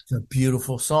 It's a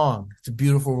beautiful song. It's a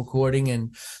beautiful recording,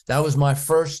 and that was my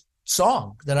first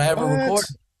song that I ever recorded.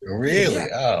 Really? Yeah.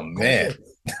 Oh man.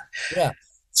 Yeah.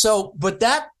 So, but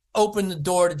that opened the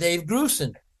door to Dave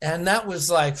Grusin, and that was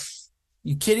like,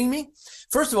 you kidding me?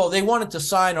 First of all, they wanted to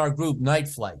sign our group Night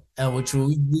Flight, which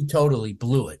we totally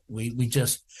blew it. We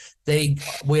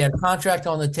had a contract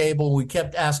on the table. We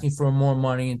kept asking for more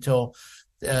money until,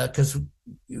 because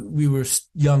we were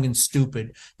young and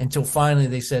stupid, until finally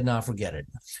they said, "No, forget it."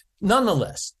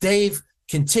 Nonetheless, Dave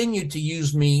continued to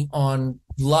use me on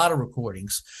a lot of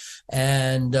recordings,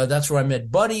 and that's where I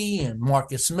met Buddy and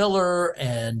Marcus Miller,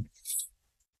 and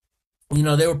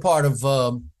they were part of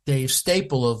Dave's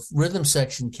staple of rhythm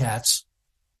section cats.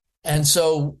 And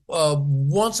so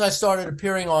once I started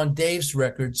appearing on Dave's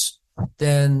records,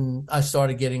 then I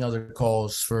started getting other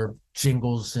calls for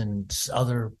jingles and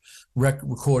other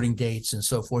recording dates and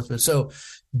so forth. But so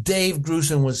Dave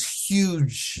Grusin was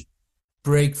huge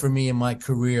break for me in my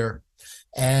career.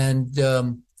 And,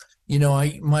 still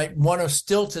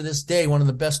to this day, one of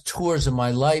the best tours of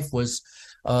my life was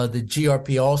the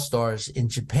GRP All-Stars in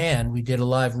Japan. We did a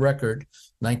live record,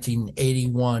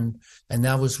 1981, and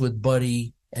that was with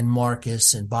Buddy and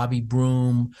Marcus and Bobby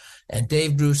Broom and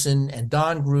Dave Grusin and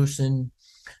Don Grusin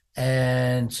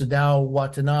and Sadao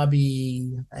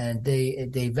Watanabe and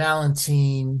Dave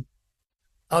Valentine.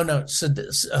 Oh, no.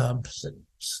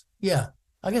 Yeah,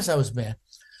 I guess that was bad.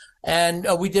 And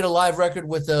we did a live record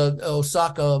with the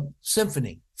Osaka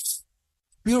Symphony.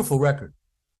 Beautiful record.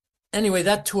 Anyway,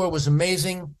 that tour was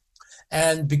amazing.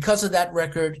 And because of that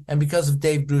record and because of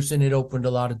Dave Grusin, it opened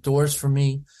a lot of doors for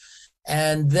me.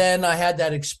 And then I had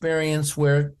that experience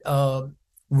where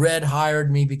Red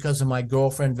hired me because of my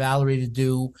girlfriend Valerie to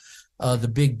do The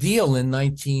Big Deal in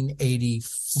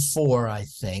 1984, I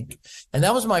think. And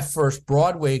that was my first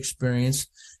Broadway experience.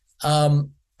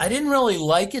 I didn't really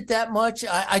like it that much.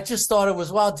 I just thought it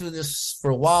was, well, I'll do this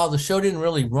for a while. The show didn't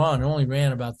really run. It only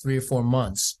ran about 3 or 4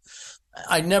 months.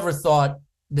 I never thought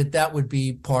that would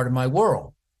be part of my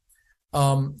world.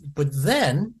 But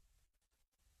then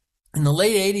in the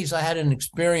late 80s, I had an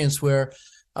experience where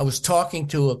I was talking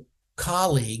to a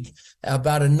colleague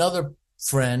about another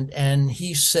friend, and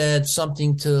he said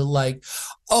something to like,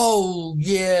 oh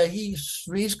yeah, he's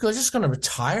just going to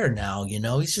retire now.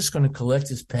 He's just going to collect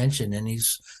his pension, and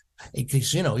he's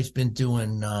been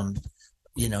doing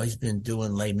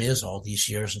Les Mis all these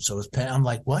years, and so his I'm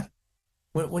like, what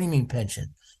do you mean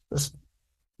pension? Goes,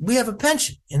 we have a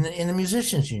pension in the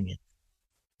musicians union.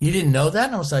 You didn't know that?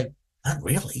 And I was like, not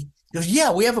really. He goes,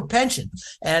 yeah, we have a pension.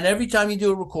 And every time you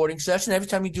do a recording session, every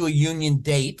time you do a union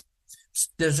date,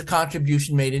 there's a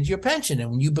contribution made into your pension. And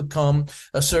when you become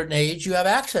a certain age, you have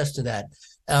access to that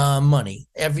money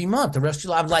every month, the rest of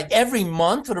your life. I'm like, every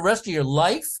month for the rest of your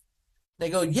life? They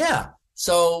go, yeah.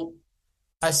 So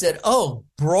I said, oh,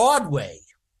 Broadway,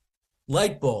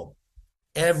 light bulb.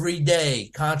 Every day,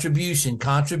 contribution.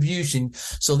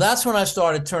 So that's when I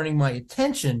started turning my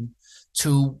attention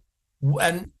to,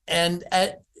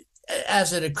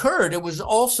 as it occurred, it was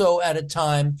also at a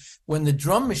time when the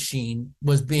drum machine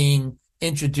was being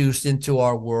introduced into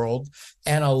our world,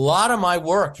 and a lot of my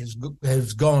work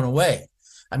has gone away.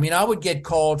 I mean, I would get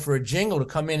called for a jingle to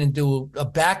come in and do a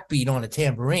backbeat on a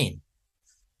tambourine.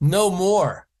 No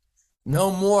more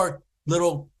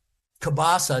little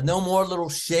cabasa, no more little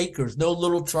shakers, no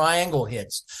little triangle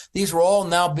hits. These were all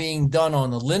now being done on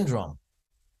the Lindrum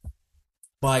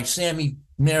by Sammy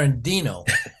Marandino.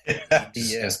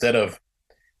 Yeah, instead of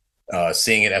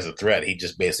seeing it as a threat, he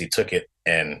just basically took it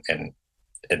and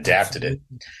adapted it.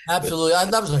 Absolutely.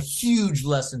 That was a huge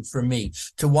lesson for me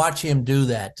to watch him do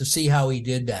that, to see how he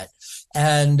did that.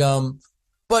 And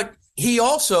but he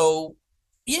also,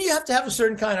 you have to have a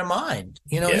certain kind of mind.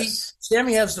 Yes.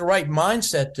 Sammy has the right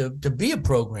mindset to be a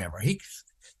programmer.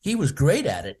 He was great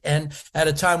at it, and at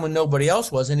a time when nobody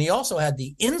else was. And he also had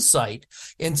the insight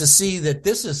into see that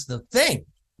this is the thing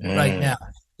right now.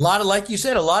 A lot of, like you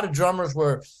said, a lot of drummers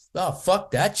were, oh,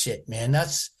 fuck that shit, man.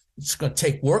 It's going to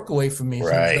take work away from me.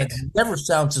 Right. That never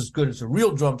sounds as good as a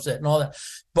real drum set and all that.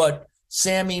 But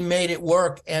Sammy made it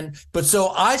work. But so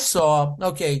I saw,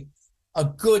 okay, a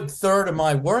good third of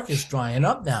my work is drying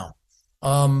up now,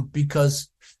 because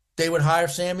they would hire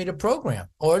Sammy to program.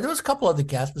 Or there was a couple other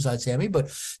cats besides Sammy,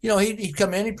 but he'd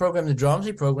come in, he'd program the drums,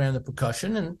 he'd program the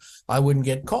percussion, and I wouldn't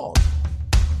get called.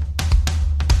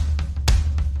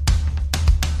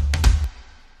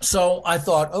 So I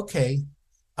thought, okay,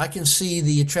 I can see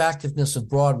the attractiveness of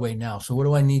Broadway now. So what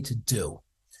do I need to do?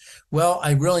 Well,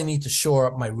 I really need to shore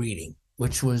up my reading,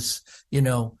 which was,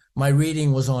 my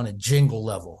reading was on a jingle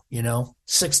level,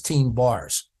 16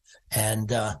 bars.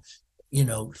 And,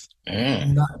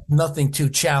 nothing too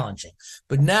challenging.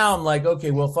 But now I'm like, okay,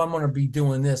 well, if I'm going to be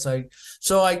doing this, I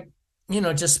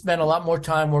just spent a lot more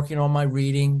time working on my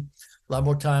reading, a lot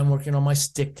more time working on my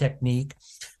stick technique.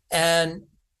 And,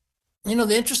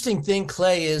 the interesting thing,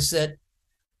 Clay, is that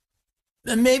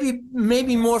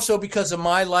maybe more so because of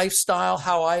my lifestyle,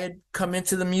 how I had come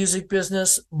into the music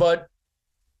business, but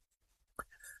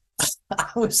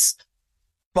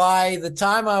by the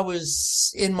time I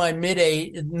was in my mid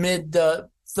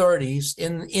 30s,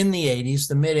 in the 80s,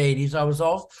 the mid 80s, I was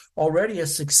already a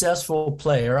successful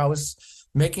player. I was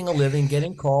making a living,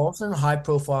 getting calls and high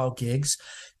profile gigs.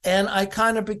 And I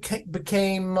kind of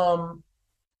became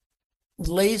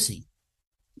lazy.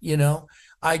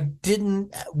 I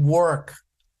didn't work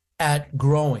at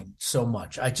growing so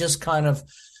much. I just kind of,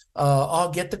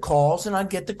 I'll get the calls and I'd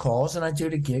get the calls and I'd do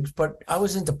the gigs, but I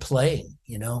was into playing,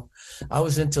 I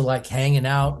was into like hanging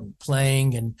out and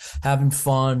playing and having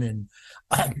fun. And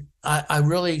I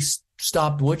really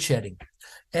stopped woodshedding.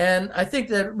 And I think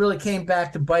that really came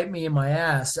back to bite me in my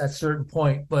ass at a certain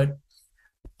point. But,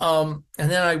 and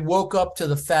then I woke up to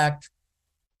the fact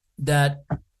that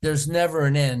there's never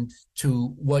an end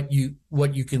to what you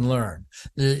can learn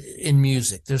in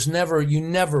music. You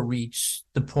never reach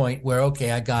the point where,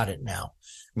 okay, I got it now.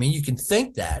 I mean, you can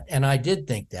think that, and I did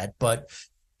think that, but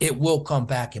it will come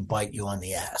back and bite you on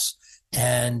the ass.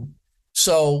 And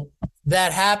so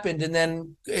that happened. And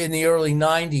then in the early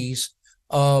 90s,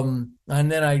 and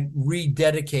then I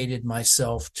rededicated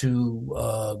myself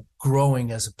to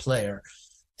growing as a player,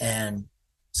 and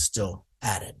still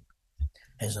at it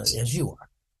as you are.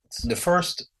 The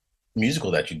first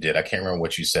musical that you did, I can't remember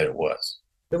what you said it was.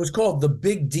 It was called The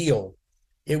Big Deal.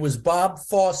 It was Bob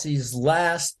Fosse's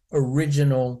last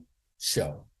original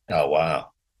show. Oh, wow.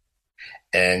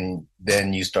 And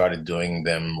then you started doing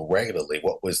them regularly.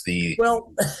 What was the...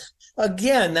 Well,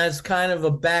 again, that's kind of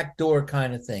a backdoor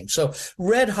kind of thing. So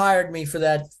Red hired me for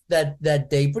that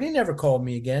date, but he never called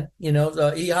me again.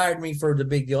 He hired me for the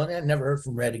big deal, and I never heard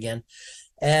from Red again.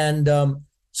 And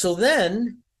so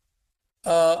then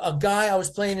a guy I was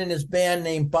playing in his band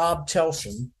named Bob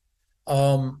Telson,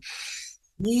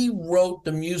 he wrote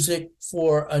the music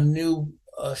for a new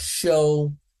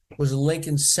show. It was a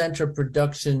Lincoln Center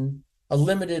production, a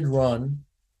limited run,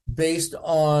 based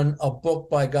on a book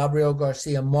by Gabriel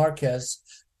Garcia Marquez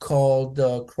called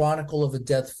Chronicle of a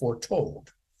Death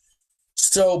Foretold.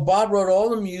 So Bob wrote all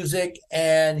the music,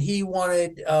 and he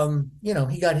wanted,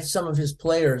 he got some of his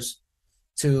players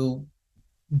to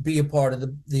be a part of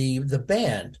the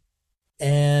band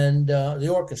and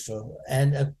the orchestra.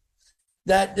 And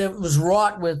that it was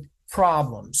wrought with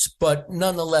problems, but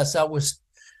nonetheless, that was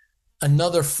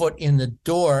another foot in the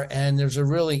door. And there's a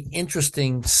really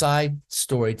interesting side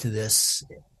story to this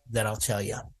that I'll tell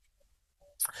you.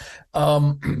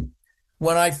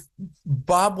 When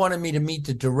Bob wanted me to meet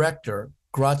the director,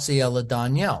 Graziella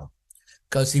Danielle,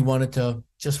 because he wanted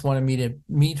me to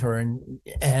meet her.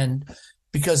 And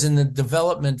because in the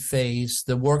development phase,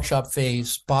 the workshop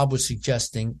phase, Bob was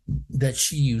suggesting that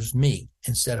she use me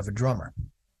instead of a drummer.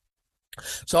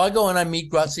 So I go and I meet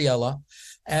Graziella,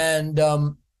 and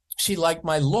she liked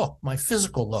my look, my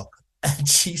physical look. And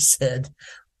she said,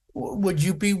 would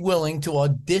you be willing to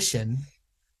audition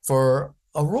for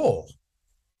a role?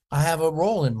 I have a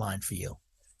role in mind for you.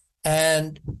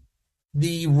 And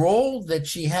the role that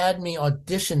she had me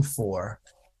audition for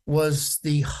was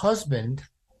the husband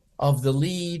of the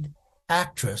lead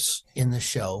actress in the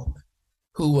show,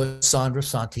 who was Sandra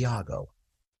Santiago.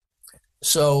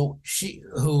 So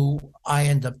who I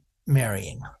end up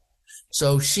marrying.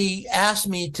 So she asked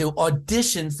me to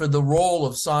audition for the role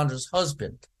of Sandra's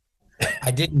husband.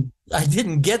 I didn't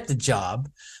get the job,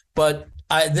 but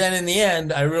then in the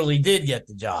end, I really did get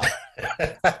the job.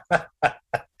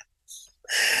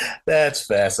 That's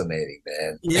fascinating,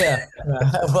 man. Yeah,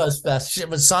 it was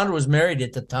fascinating. But Sandra was married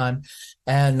at the time,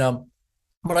 and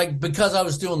because I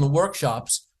was doing the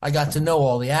workshops, I got to know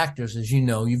all the actors. As you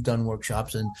know, you've done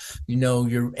workshops, and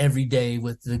you're every day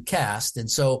with the cast, and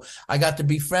so I got to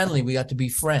be friendly. We got to be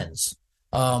friends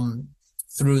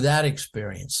through that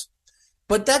experience.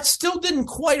 But that still didn't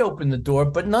quite open the door.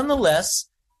 But nonetheless,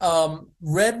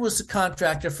 Red was the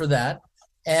contractor for that,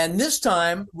 and this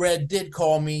time Red did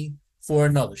call me for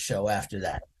another show after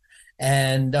that.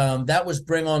 And that was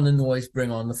Bring on the Noise,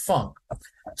 Bring on the Funk.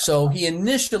 So he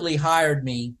initially hired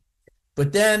me,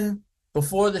 but then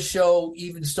before the show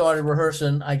even started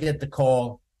rehearsing, I get the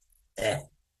call, hey,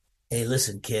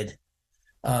 listen, kid,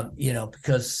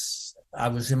 because I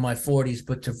was in my 40s,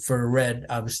 but for Red,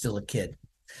 I was still a kid.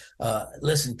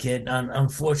 Listen, kid,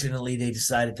 unfortunately, they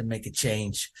decided to make a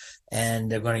change, and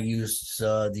they're going to use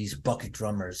these bucket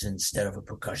drummers instead of a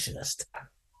percussionist.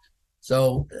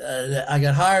 So I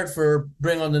got hired for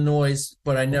Bring on the Noise,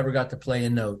 but I never got to play a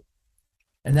note.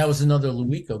 And that was another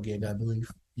Luico gig, I believe.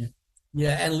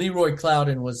 Yeah, and Leroy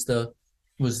Clouden was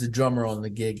the drummer on the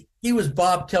gig. He was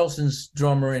Bob Telson's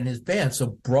drummer in his band,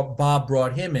 so Bob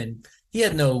brought him in. He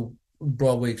had no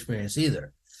Broadway experience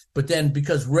either. But then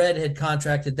because Red had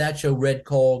contracted that show, Red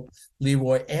called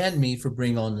Leroy and me for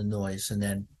Bring on the Noise, and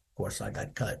then, of course, I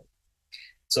got cut.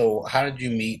 So how did you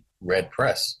meet Red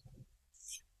Press?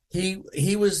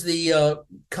 He was the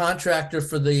contractor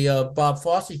for the Bob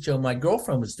Fosse show my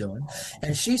girlfriend was doing.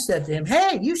 And she said to him,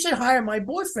 hey, you should hire my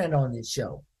boyfriend on this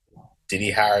show. Did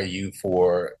he hire you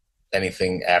for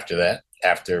anything after that,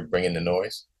 after Bringing the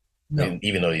Noise? No. I mean,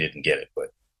 even though you didn't get it, but.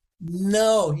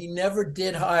 No, he never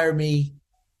did hire me.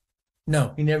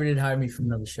 No, he never did hire me for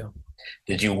another show.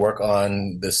 Did you work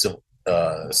on the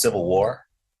Civil War,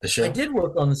 the show? I did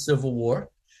work on the Civil War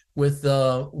with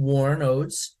Warren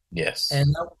Oates. Yes.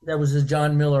 And that was a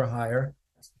John Miller hire.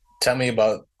 Tell me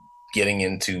about getting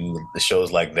into the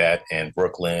shows like that and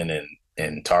Brooklyn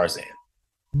and Tarzan.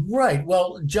 Right.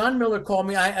 Well, John Miller called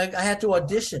me. I had to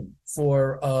audition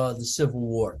for the Civil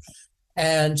War.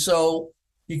 And so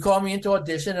he called me into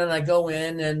audition, and I go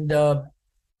in and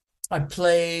I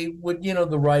play with,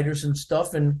 the writers and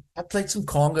stuff. And I played some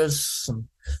congas,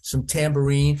 some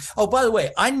tambourine. Oh, by the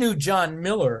way, I knew John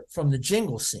Miller from the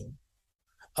jingle scene.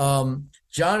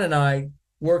 John and I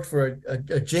worked for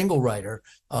a jingle writer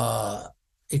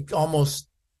almost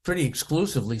pretty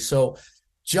exclusively. So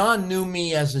John knew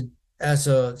me as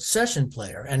a session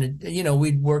player, and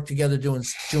we'd work together doing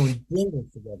jingles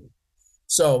together.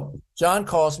 So John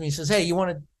calls me, he says, hey, you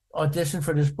want to audition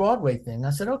for this Broadway thing. I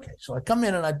said, okay. So I come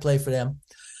in and I play for them,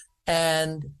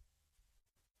 and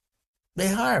they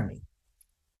hire me.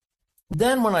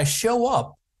 Then when I show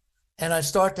up and I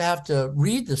start to have to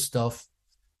read the stuff,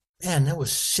 man, there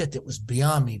was shit that was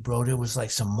beyond me, bro. There was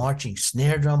like some marching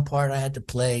snare drum part I had to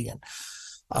play, and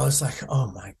I was like,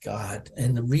 oh my God.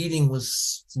 And the reading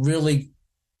was really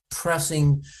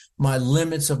pressing my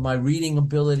limits of my reading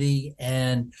ability,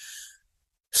 and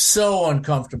so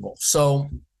uncomfortable. So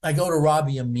I go to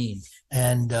Robbie Amin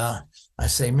and I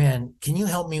say, man, can you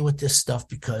help me with this stuff?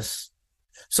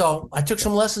 So I took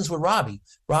some lessons with Robbie.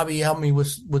 Robbie helped me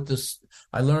with this.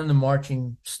 I learned the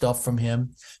marching stuff from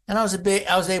him, and I was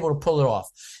able to pull it off.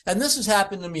 And this has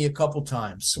happened to me a couple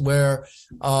times where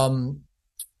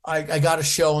I got a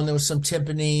show and there was some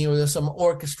timpani or there's some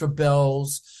orchestra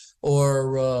bells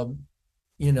or,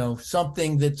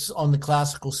 something that's on the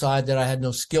classical side that I had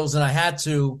no skills, and I had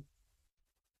to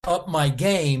up my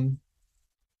game,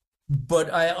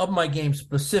 but I upped my game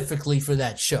specifically for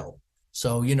that show.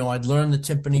 So, I'd learn the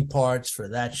timpani parts for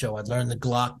that show. I'd learn the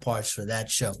Glock parts for that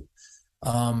show.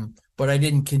 But I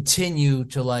didn't continue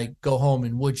to go home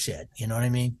and woodshed. You know what I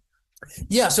mean?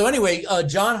 Yeah. So anyway,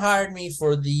 John hired me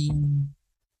for the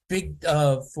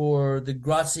for the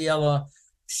Graziella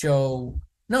show.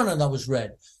 No, that was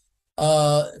Red.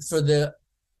 For the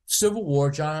Civil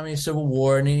War, John hired me Civil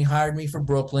War, and then he hired me for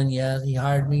Brooklyn. Yeah, he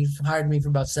hired me for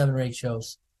about 7 or 8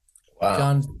 shows. Wow.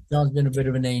 John's been a bit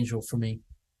of an angel for me.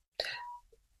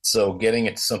 So getting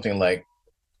into something like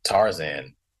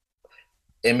Tarzan,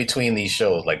 in between these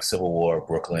shows like Civil War,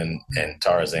 Brooklyn, and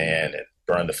Tarzan, and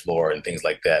Burn the Floor, and things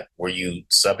like that, were you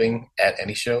subbing at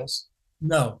any shows?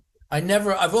 No,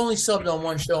 I've only subbed on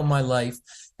one show in my life,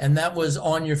 and that was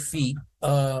On Your Feet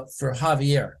for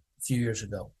Javier a few years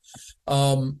ago.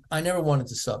 I never wanted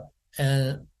to sub.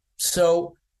 And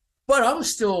so, but I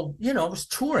was still, I was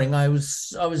touring. I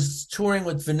was touring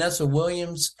with Vanessa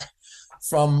Williams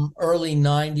from early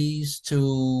 90s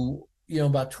to,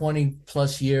 about 20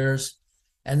 plus years.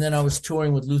 And then I was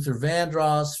touring with Luther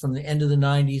Vandross from the end of the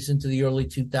 90s into the early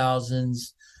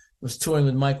 2000s. I was touring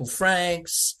with Michael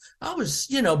Franks. I was,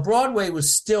 Broadway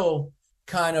was still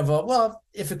kind of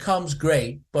if it comes,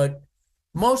 great. But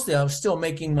mostly I was still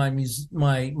making my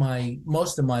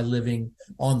most of my living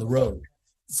on the road.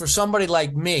 For somebody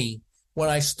like me, when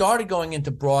I started going into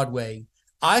Broadway,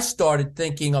 I started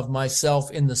thinking of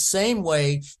myself in the same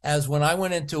way as when I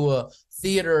went into a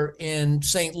theater in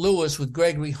St. Louis with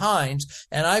Gregory Hines,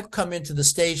 and I've come into the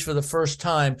stage for the first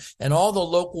time, and all the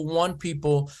local one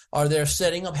people are there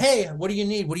setting up. Hey, what do you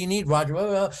need? What do you need, Roger?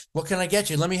 What can I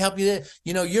get you? Let me help you.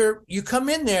 You come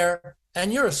in there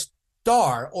and you're a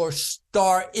star or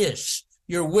star-ish.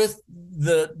 You're with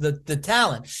the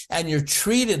talent, and you're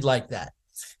treated like that.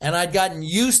 And I'd gotten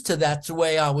used to that's the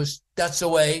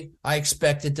way I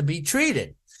expected to be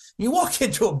treated. You walk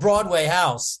into a Broadway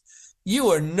house, you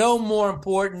are no more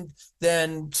important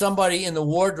than somebody in the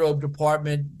wardrobe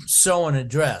department sewing a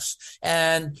dress.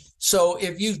 And so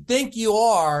if you think you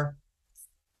are,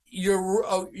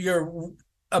 you're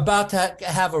about to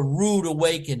have a rude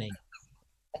awakening.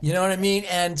 You know what I mean?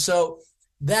 And so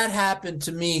that happened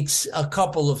to me a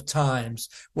couple of times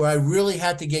where I really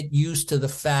had to get used to the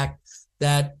fact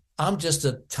that I'm just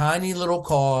a tiny little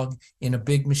cog in a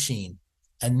big machine.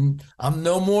 And I'm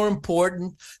no more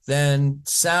important than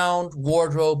sound,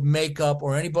 wardrobe, makeup,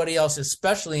 or anybody else,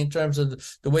 especially in terms of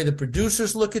the way the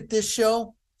producers look at this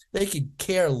show. They could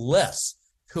care less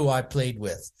who I played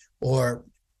with, or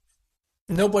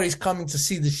nobody's coming to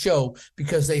see the show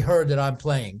because they heard that I'm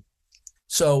playing.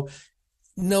 So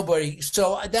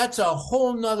that's a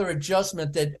whole nother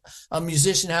adjustment that a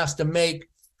musician has to make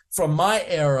from my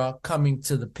era coming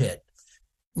to the pit.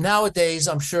 Nowadays,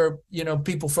 I'm sure,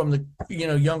 people from the,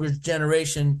 younger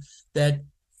generation that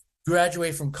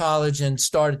graduate from college and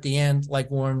start at the end, like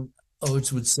Warren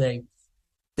Oates would say,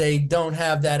 they don't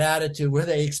have that attitude where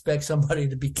they expect somebody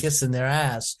to be kissing their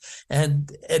ass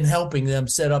and helping them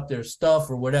set up their stuff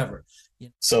or whatever.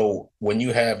 So when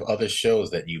you have other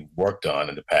shows that you've worked on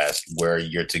in the past where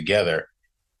you're together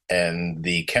and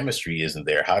the chemistry isn't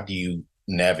there, how do you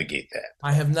navigate that?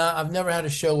 I've never had a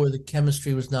show where the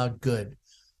chemistry was not good.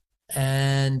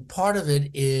 And part of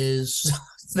it is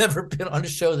I've never been on a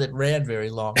show that ran very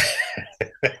long.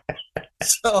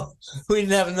 So we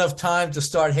didn't have enough time to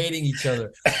start hating each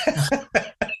other.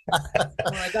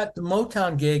 When I got the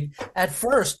Motown gig, at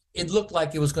first, it looked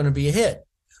like it was going to be a hit.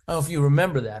 I don't know if you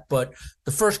remember that, but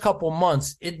the first couple of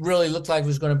months, it really looked like it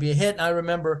was going to be a hit. And I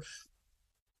remember,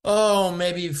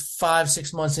 maybe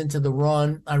 5-6 months into the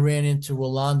run, I ran into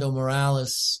Rolando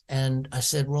Morales, and I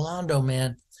said, Rolando,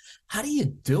 man, how do you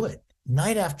do it?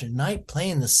 night after night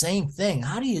playing the same thing.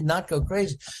 How do you not go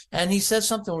crazy? And he said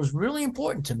something that was really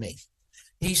important to me.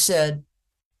 He said,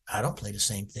 I don't play the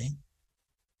same thing.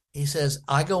 He says,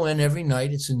 I go in every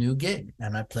night. It's a new gig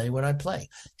and I play what I play.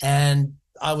 And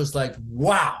I was like,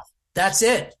 wow, that's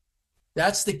it.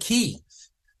 That's the key.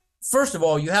 First of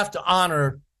all, you have to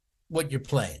honor what you're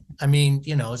playing. I mean,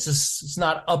 it's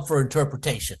not up for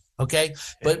interpretation. Okay.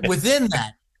 But within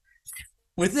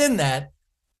that,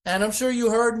 and I'm sure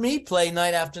you heard me play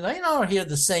night after night. I don't hear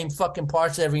the same fucking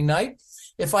parts every night.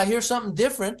 If I hear something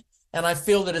different and I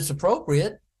feel that it's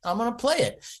appropriate, I'm going to play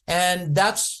it. And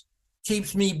that's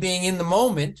keeps me being in the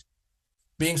moment,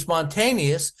 being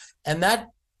spontaneous. And that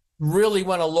really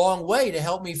went a long way to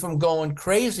help me from going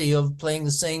crazy of playing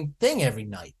the same thing every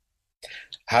night.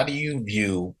 How do you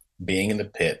view being in the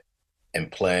pit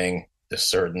and playing a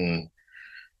certain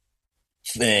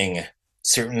thing,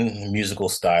 certain musical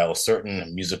style,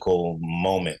 certain musical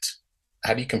moment?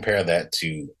 How do you compare that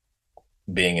to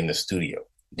being in the studio?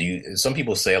 Some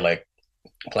people say like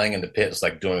playing in the pit is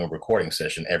like doing a recording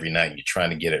session every night. You're trying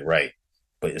to get it right,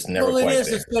 but it's never quite there. It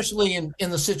is, especially in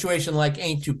the situation like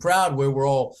Ain't Too Proud, where we're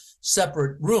all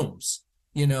separate rooms,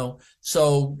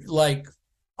 So like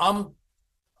I'm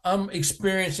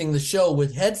experiencing the show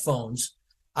with headphones.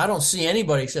 I don't see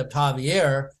anybody except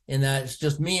Javier in that. It's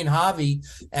just me and Javi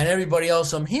and everybody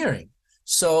else I'm hearing.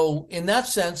 So in that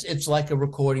sense, it's like a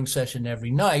recording session every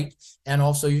night. And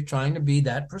also you're trying to be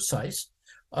that precise.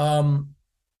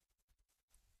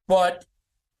 But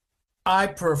I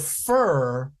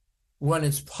prefer, when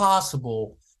it's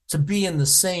possible, to be in the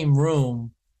same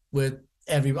room with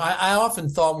everybody. I often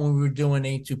thought when we were doing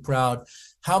Ain't Too Proud,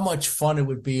 how much fun it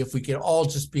would be if we could all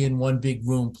just be in one big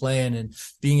room playing and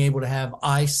being able to have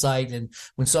eyesight, and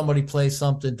when somebody plays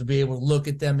something to be able to look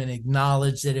at them and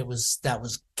acknowledge that that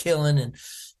was killing. And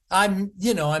I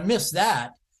miss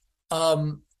that.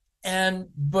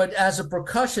 But as a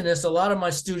percussionist, a lot of my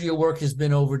studio work has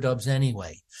been overdubs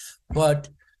anyway. But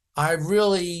I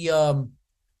really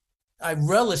I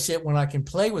relish it when I can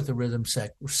play with the rhythm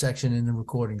section in the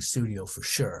recording studio, for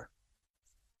sure.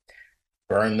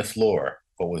 Burn the Floor.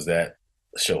 What was that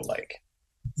show like?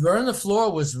 Burn the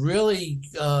Floor was really,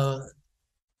 wow,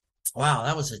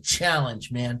 that was a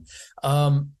challenge, man.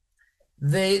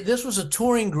 This was a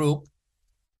touring group.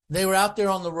 They were out there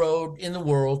on the road in the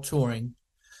world touring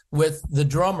with the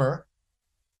drummer,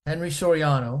 Henry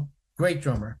Soriano, great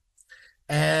drummer.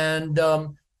 And it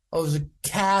was a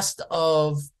cast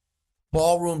of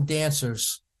ballroom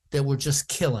dancers that were just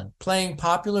killing, playing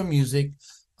popular music.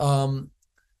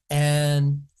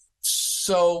 And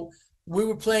so we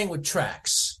were playing with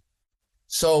tracks.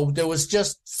 So there was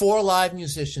just 4 live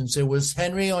musicians. There was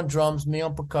Henry on drums, me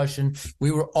on percussion.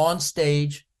 We were on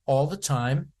stage all the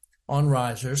time on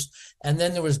risers. And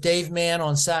then there was Dave Mann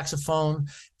on saxophone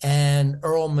and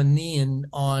Earl Manian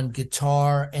on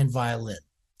guitar and violin.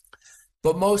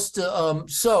 But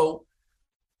so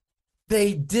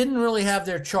they didn't really have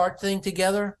their chart thing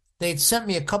together. They'd sent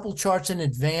me a couple charts in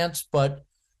advance, but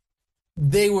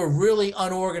they were really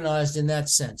unorganized in that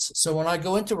sense. So when I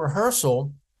go into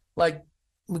rehearsal, like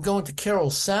we go into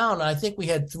Carol's Sound, I think we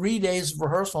had 3 days of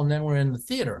rehearsal and then we're in the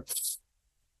theater.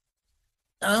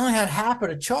 And I only had half of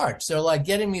the charts. They're like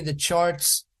getting me the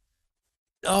charts.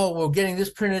 Oh, we're getting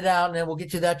this printed out and then we'll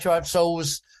get you that chart. So it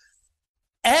was,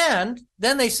 and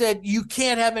then they said, you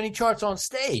can't have any charts on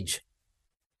stage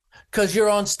because you're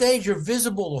on stage, you're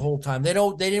visible the whole time. They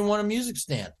didn't want a music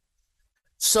stand.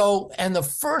 So, and the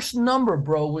first number,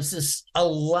 bro, was this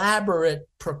elaborate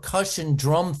percussion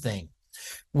drum thing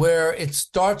where it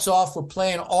starts off, we're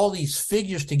playing all these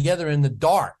figures together in the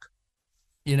dark,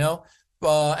 and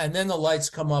then the lights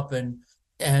come up and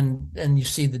you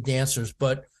see the dancers.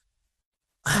 But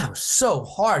it was so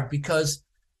hard because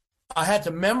I had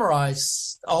to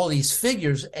memorize all these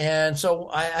figures. And so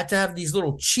I had to have these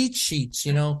little cheat sheets,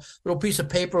 little piece of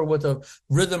paper with a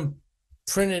rhythm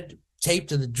printed tape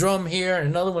to the drum here and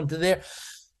another one to there.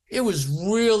 It was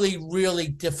really, really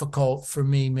difficult for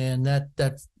me, man,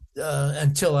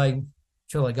 until I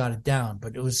got it down,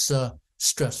 but it was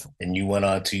stressful. And you went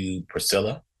on to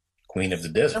Priscilla, Queen of the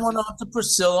Desert. I went on to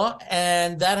Priscilla,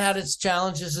 and that had its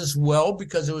challenges as well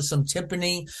because there was some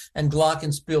timpani and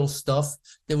glockenspiel stuff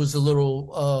that was a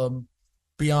little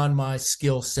beyond my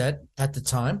skill set at the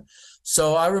time.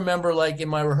 So I remember, like, in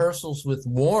my rehearsals with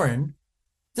Warren,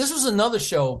 this was another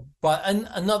show,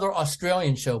 another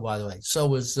Australian show, by the way. So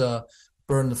was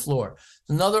Burn the Floor.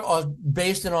 Another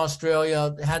based in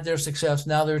Australia, had their success.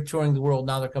 Now they're touring the world.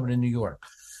 Now they're coming to New York.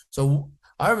 So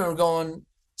I remember going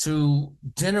to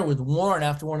dinner with Warren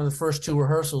after one of the first 2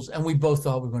 rehearsals, and we both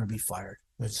thought we were going to be fired.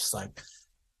 It's just like,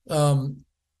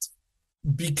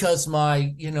 because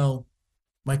my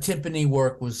timpani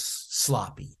work was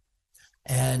sloppy,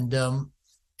 and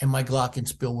my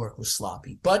glockenspiel work was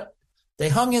sloppy. But they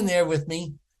hung in there with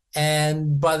me,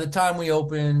 and by the time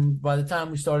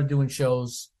we started doing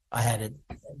shows, I had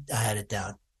it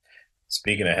down.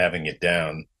 Speaking of having it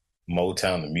down,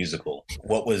 Motown the musical.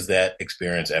 What was that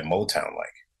experience at Motown like?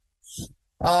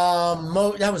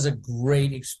 That was a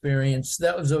great experience.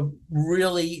 That was a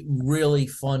really, really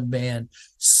fun band.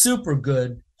 Super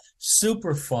good,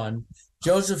 super fun.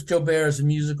 Joseph Joubert, as a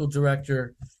musical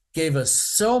director, gave us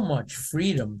so much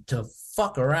freedom to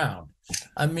fuck around.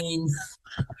 I mean,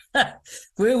 there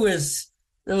was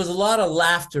a lot of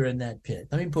laughter in that pit.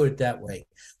 Let me put it that way.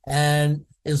 And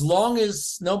as long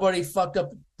as nobody fucked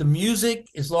up the music,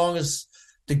 as long as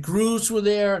the grooves were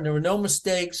there and there were no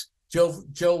mistakes,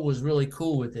 Joe was really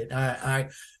cool with it. I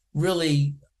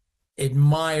really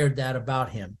admired that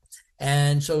about him.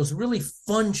 And so it was a really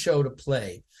fun show to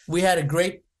play. We had a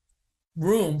great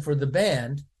room for the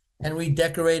band, and we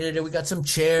decorated it. We got some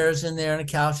chairs in there and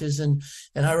couches. And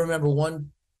I remember it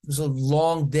was a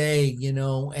long day,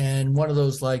 and one of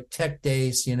those like tech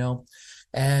days,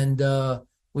 and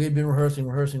we had been rehearsing,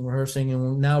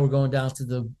 and now we're going down to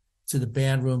the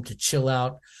band room to chill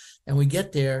out. And we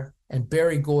get there, and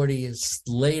Berry Gordy is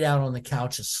laid out on the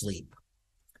couch asleep.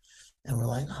 And we're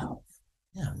like, oh,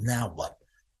 yeah, now what?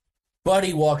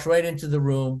 Buddy walks right into the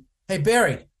room. Hey,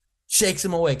 Berry, shakes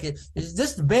him awake. Is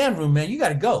this the band room, man? You got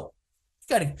to go.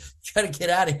 You got to get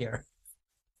out of here.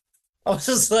 I was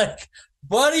just like,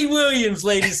 Buddy Williams,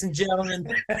 ladies and gentlemen.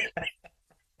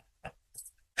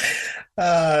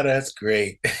 Oh, that's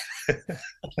great.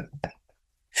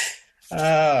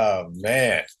 Oh,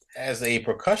 man. As a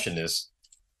percussionist,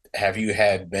 have you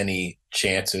had many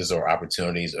chances or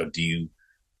opportunities, or do you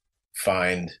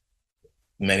find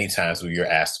many times where you're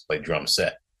asked to play drum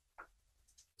set?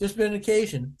 There's been an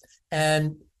occasion.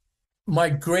 And my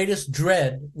greatest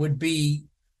dread would be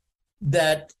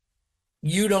that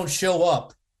you don't show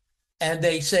up and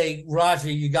they say, Roger,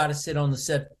 you got to sit on the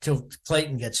set till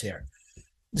Clayton gets here.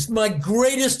 It's my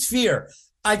greatest fear.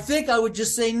 I think I would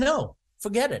just say, no,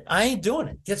 forget it. I ain't doing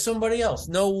it. Get somebody else.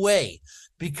 No way.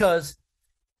 Because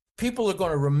people are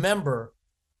going to remember.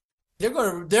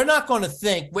 They're not going to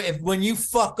think when you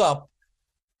fuck up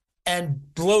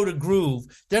and blow the groove,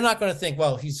 they're not going to think,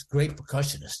 well, he's a great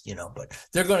percussionist, but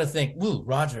they're going to think, woo,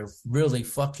 Roger really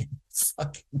fucking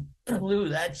blew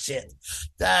that shit.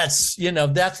 That's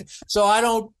so I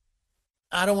don't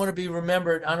want to be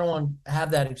remembered. I don't want to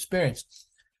have that experience.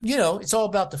 It's all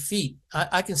about the feet.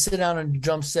 I can sit down on the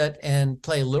drum set and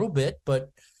play a little bit,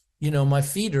 but my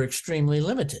feet are extremely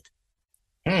limited.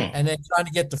 And then trying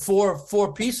to get the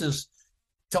four pieces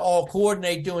to all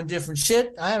coordinate doing different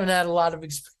shit, I haven't had a lot of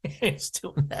experience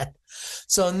doing that.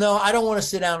 So no, I don't want to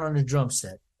sit down on the drum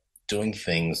set. Doing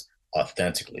things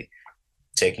authentically,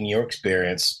 taking your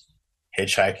experience,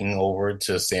 hitchhiking over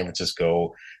to San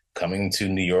Francisco, coming to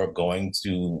New York, going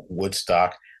to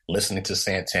Woodstock, listening to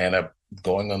Santana,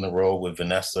 going on the road with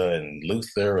Vanessa and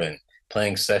Luther and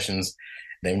playing sessions.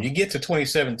 Then when you get to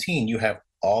 2017, you have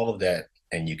all of that,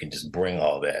 and you can just bring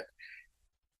all that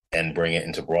and bring it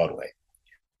into Broadway.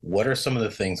 What are some of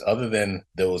the things, other than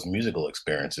those musical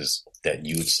experiences, that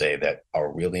you would say that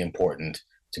are really important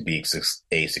to be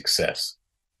a success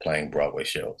playing Broadway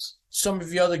shows? Some of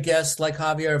the other guests, like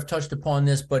Javier, have touched upon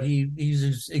this, but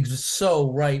he's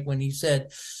so right when he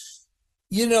said,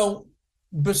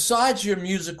 besides your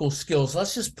musical skills,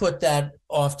 let's just put that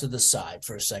off to the side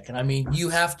for a second. I mean, you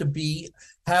have to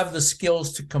have the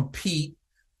skills to compete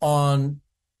for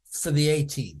the A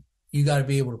team. You got to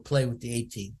be able to play with the A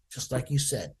team, just like you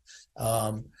said.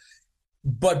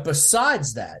 But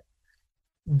besides that,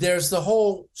 there's the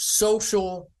whole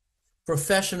social,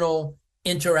 professional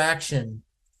interaction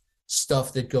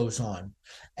stuff that goes on.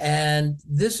 And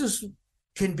this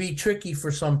can be tricky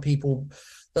for some people,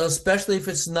 especially if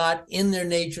it's not in their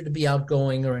nature to be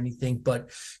outgoing or anything.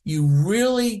 But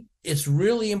it's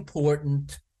really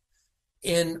important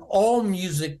in all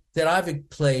music that I've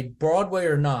played, Broadway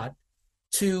or not,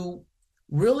 to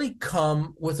really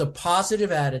come with a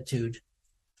positive attitude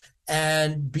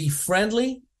and be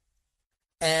friendly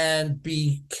and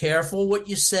be careful what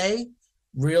you say.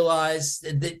 Realize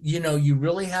that, you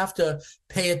really have to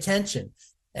pay attention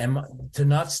and to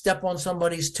not step on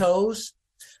somebody's toes,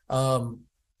 to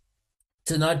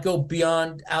not go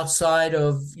outside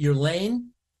of your lane,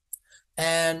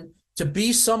 and to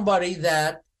be somebody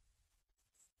that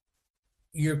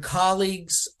your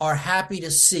colleagues are happy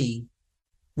to see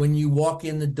when you walk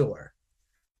in the door,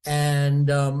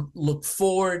 and look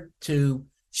forward to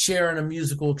sharing a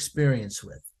musical experience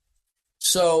with.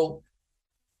 So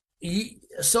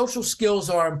social skills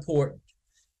are important.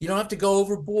 You don't have to go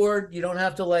overboard. You don't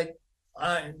have to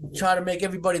try to make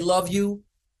everybody love you.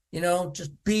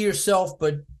 Just be yourself,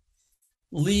 but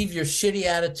leave your shitty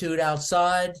attitude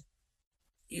outside.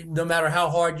 No matter how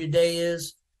hard your day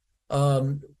is,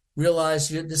 realize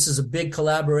this is a big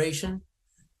collaboration,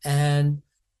 and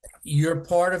your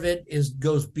part of it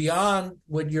goes beyond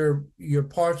what your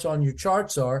parts on your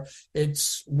charts are.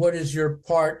 It's what is your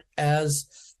part as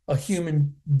a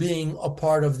human being, a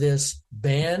part of this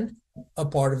band, a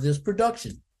part of this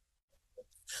production.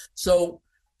 So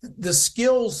the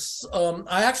skills,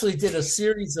 I actually did a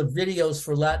series of videos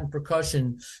for Latin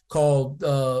percussion called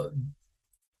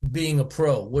Being a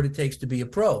Pro, What It Takes to Be a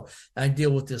Pro. I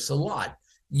deal with this a lot.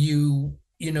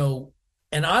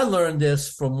 And I learned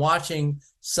this from watching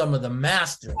some of the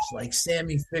masters like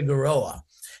Sammy Figueroa,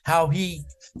 how he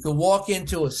could walk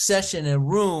into a session in a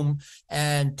room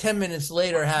and 10 minutes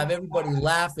later have everybody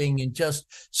laughing and just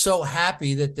so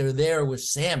happy that they're there with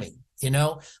Sammy.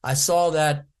 I saw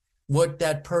what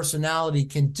that personality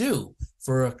can do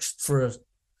for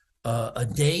a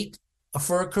date,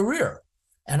 for a career.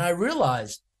 And I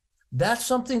realized that's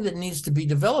something that needs to be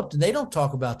developed. And they don't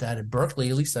talk about that at Berklee.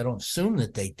 At least I don't assume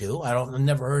that they do. I've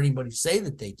never heard anybody say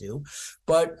that they do.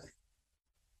 But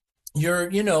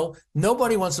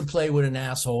nobody wants to play with an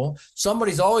asshole.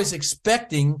 Somebody's always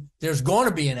expecting there's going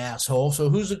to be an asshole. So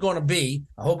who's it going to be?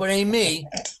 I hope it ain't me.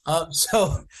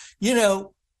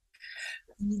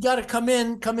 You got to come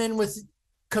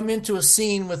into a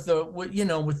scene with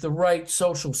the right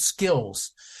social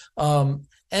skills.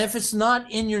 And if it's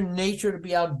not in your nature to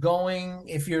be outgoing,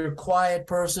 if you're a quiet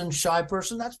person, shy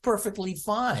person, that's perfectly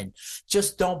fine.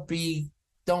 Just don't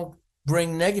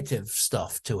bring negative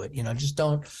stuff to it. Just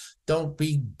don't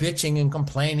be bitching and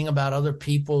complaining about other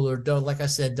people, or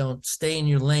don't stay in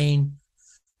your lane.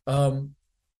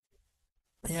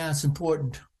 It's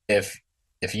important. If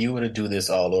you were to do this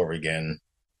all over again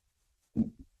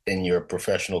in your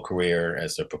professional career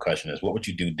as a percussionist, what would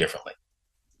you do differently?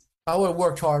 I would have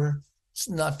worked harder.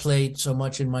 Not played so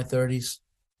much in my 30s.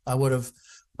 I would have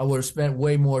spent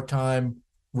way more time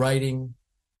writing,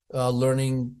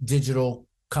 learning digital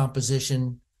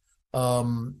composition,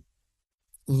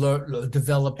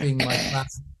 developing my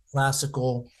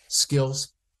classical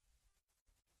skills.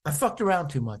 I fucked around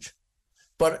too much,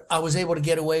 but I was able to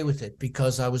get away with it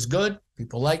because I was good.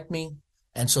 People liked me,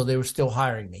 and so they were still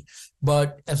hiring me.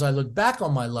 But as I look back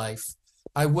on my life,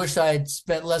 I wish I had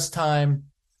spent less time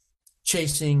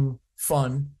chasing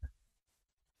fun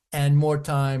and more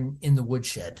time in the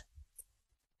woodshed.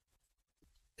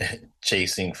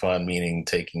 Chasing fun, meaning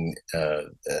taking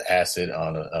acid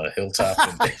on a hilltop?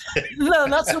 No,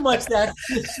 not so much that.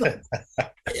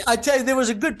 I tell you, there was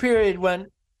a good period when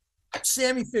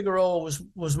Sammy Figueroa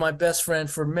was my best friend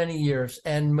for many years,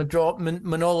 and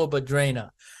Manolo Badrena.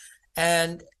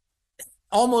 And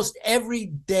almost every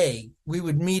day we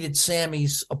would meet at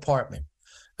Sammy's apartment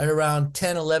at around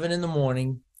 10, 11 in the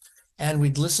morning, and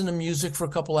we'd listen to music for a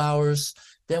couple hours.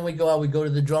 Then we go out, we go to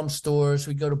the drum stores,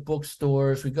 we go to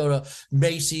bookstores, we go to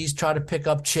Macy's, try to pick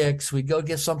up chicks, we'd go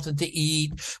get something to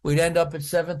eat. We'd end up at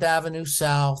 7th Avenue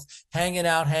South, hanging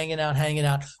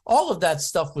out. All of that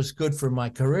stuff was good for my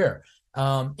career.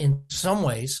 In some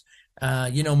ways,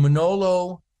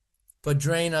 Manolo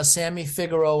Badrena, Sammy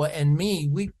Figueroa, and me,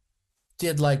 we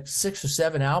did like 6 or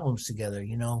 7 albums together,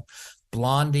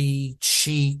 Blondie,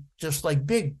 Chic, just like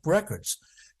big records.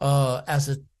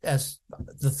 As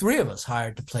the three of us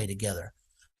hired to play together.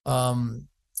 And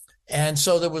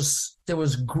so there was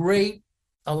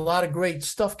a lot of great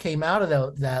stuff came out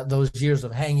of those years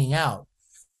of hanging out.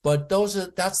 But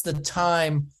that's the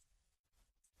time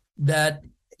that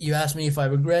you asked me if I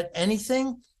regret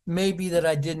anything. Maybe that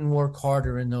I didn't work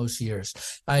harder in those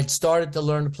years. I had started to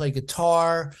learn to play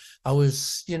guitar. I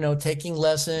was, taking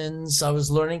lessons. I was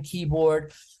learning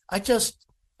keyboard. I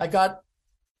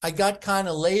got kind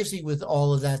of lazy with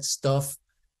all of that stuff.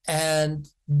 And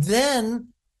then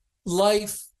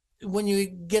life, when you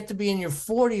get to be in your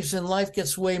 40s, and life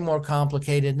gets way more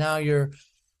complicated. Now you're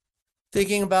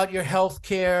thinking about your health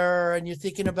care, and you're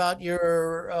thinking about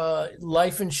your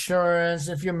life insurance,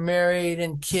 if you're married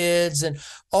and kids, and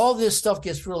all this stuff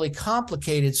gets really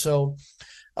complicated. So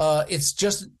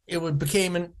it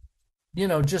became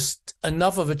just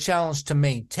enough of a challenge to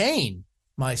maintain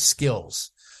my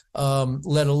skills.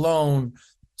 Let alone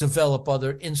develop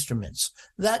other instruments.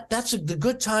 That's the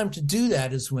good time to do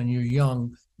that is when you're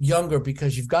younger,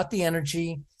 because you've got the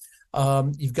energy,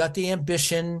 you've got the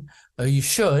ambition, you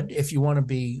should if you want to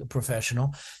be a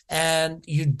professional, and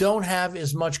you don't have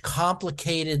as much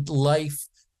complicated life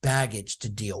baggage to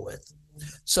deal with.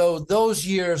 So those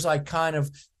years I kind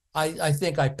of I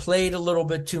think I played a little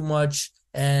bit too much,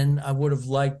 and I would have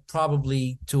liked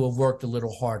probably to have worked a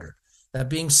little harder. That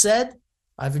being said,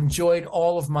 I've enjoyed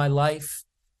all of my life.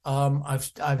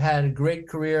 I've had a great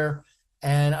career,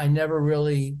 and I never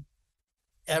really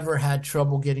ever had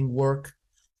trouble getting work.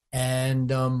 And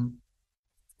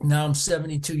now I'm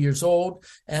 72 years old,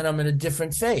 and I'm in a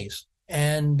different phase.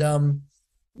 And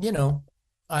you know,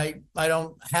 I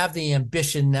don't have the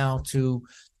ambition now to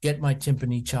get my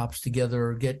timpani chops together,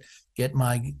 or get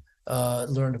my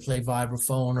learn to play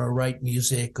vibraphone or write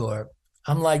music. Or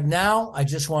I'm like, now I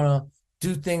just want to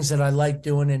do things that I like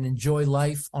doing and enjoy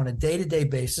life on a day-to-day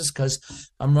basis, because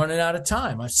I'm running out of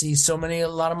time. I see a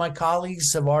lot of my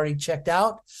colleagues have already checked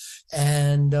out.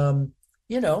 And,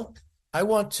 you know, I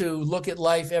want to look at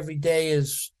life every day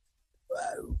as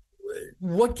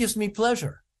what gives me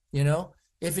pleasure. You know,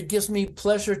 if it gives me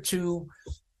pleasure to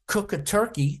cook a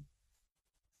turkey,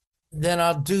 then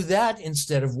I'll do that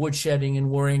instead of woodshedding and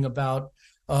worrying about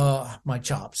my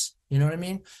chops. You know what I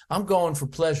mean? I'm going for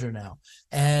pleasure now.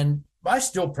 And I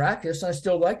still practice. I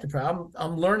still like to practice.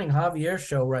 I'm learning Javier's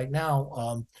show right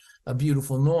now, A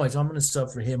Beautiful Noise. I'm going to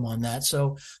sub for him on that.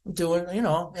 So I'm doing, you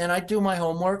know, and I do my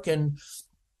homework.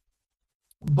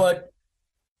 But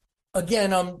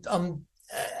again, I'm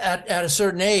at a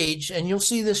certain age, and you'll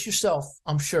see this yourself,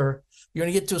 I'm sure. You're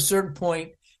going to get to a certain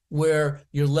point where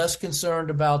you're less concerned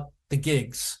about the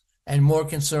gigs and more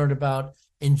concerned about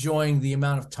enjoying the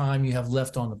amount of time you have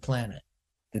left on the planet.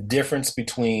 The difference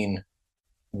between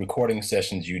recording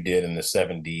sessions you did in the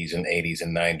 70s and 80s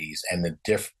and 90s and the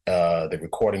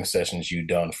recording sessions you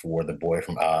done for The Boy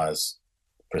from Oz,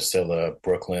 Priscilla,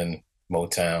 Brooklyn,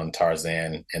 Motown,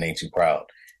 Tarzan, and Ain't Too Proud.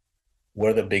 What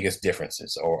are the biggest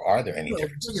differences, or are there any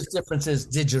differences? The biggest difference is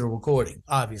digital recording,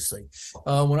 obviously.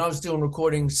 When I was doing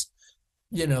recordings,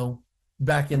 you know,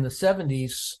 back in the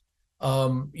 70s,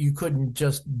 you couldn't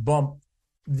just bump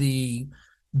the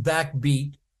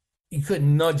backbeat. You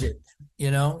couldn't nudge it,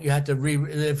 you know. You had to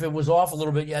if it was off a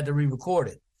little bit, you had to re-record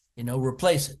it, you know,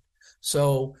 replace it.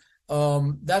 So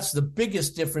that's the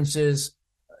biggest difference. Is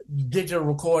digital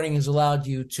recording has allowed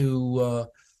you to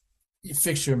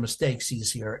fix your mistakes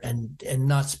easier and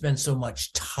not spend so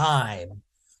much time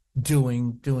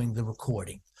doing the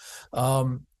recording.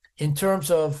 In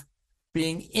terms of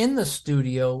being in the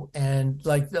studio, and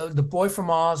like the Boy from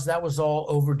Oz, that was all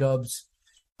overdubs.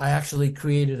 I actually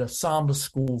created a samba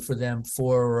school for them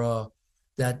for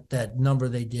that number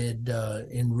they did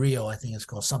in Rio. I think it's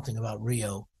called Something About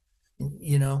Rio.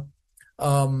 You know,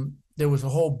 there was a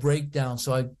whole breakdown,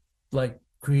 so I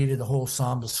created a whole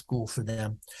samba school for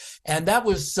them, and that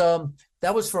was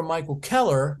for Michael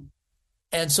Keller.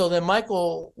 And so then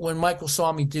when Michael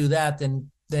saw me do that, then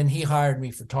he hired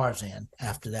me for Tarzan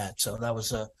after that. So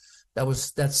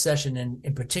that session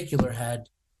in particular had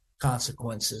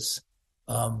consequences.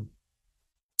 And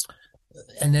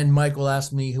then Michael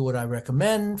asked me who would I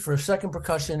recommend for a second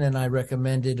percussion, and I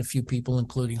recommended a few people,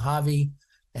 including Javi,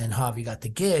 and Javi got the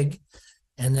gig.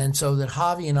 And then so that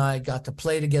Javi and I got to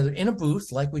play together in a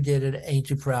booth like we did at Ain't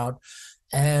Too Proud.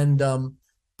 And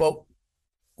but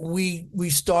we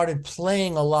started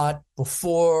playing a lot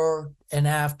before and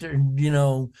after, you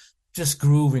know, just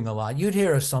grooving a lot. You'd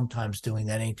hear us sometimes doing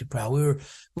that, Ain't Too Proud.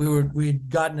 We'd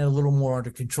gotten it a little more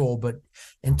under control, but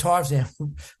in Tarzan,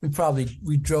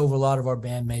 we drove a lot of our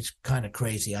bandmates kind of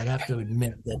crazy. I have to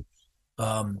admit that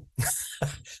I'm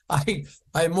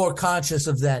more conscious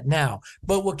of that now.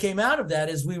 But what came out of that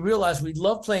is we realized we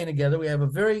love playing together. We have a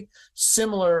very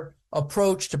similar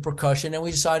approach to percussion, and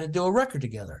we decided to do a record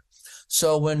together.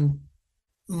 So when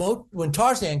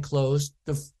Tarzan closed,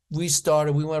 we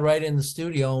went right in the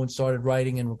studio and started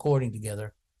writing and recording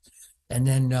together. And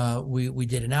then we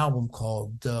did an album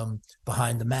called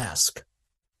Behind the Mask.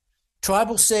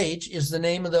 Tribal Sage is the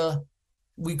name of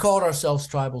we called ourselves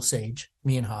Tribal Sage,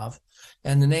 me and Hav.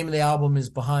 And the name of the album is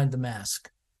Behind the Mask.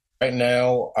 Right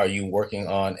now, are you working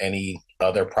on any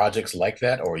other projects like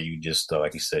that? Or are you just,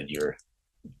 like you said,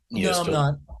 I'm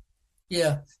not.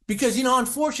 Yeah, because, you know,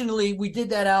 unfortunately, we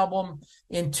did that album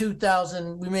in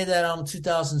 2000. We made that album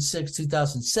 2006,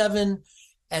 2007,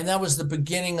 and that was the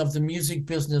beginning of the music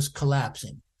business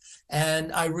collapsing.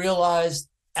 And I realized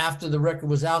after the record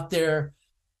was out there,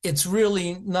 it's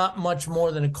really not much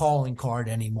more than a calling card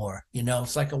anymore. You know,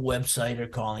 it's like a website or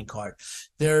calling card.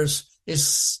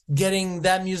 It's getting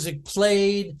that music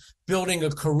played, building a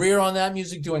career on that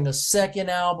music, doing a second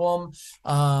album,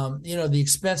 you know, the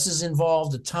expenses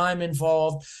involved, the time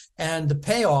involved, and the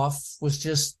payoff was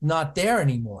just not there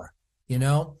anymore, you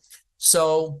know?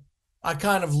 So I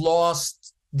kind of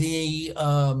lost the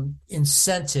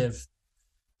incentive,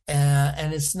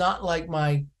 and it's not like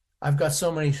my I've got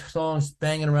so many songs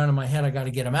banging around in my head. I got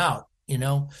to get them out.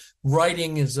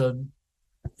 Writing is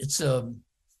it's a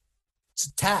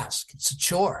task. It's a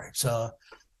chore.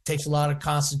 Takes a lot of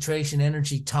concentration,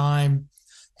 energy, time.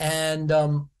 And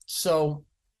so,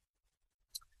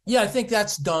 yeah, I think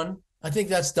that's done. I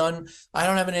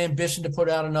don't have an ambition to put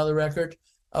out another record.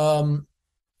 And,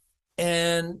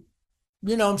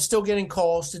 I'm still getting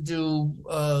calls to do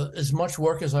as much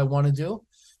work as I want to do.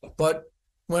 But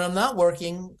when I'm not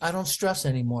working, I don't stress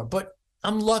anymore. But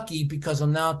I'm lucky because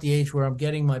I'm now at the age where I'm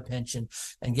getting my pension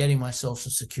and getting my Social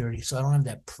Security. So I don't have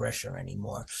that pressure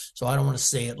anymore. So I don't want to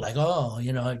say it like,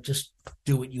 just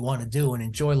do what you want to do and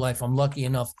enjoy life. I'm lucky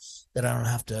enough that I don't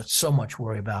have to so much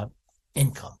worry about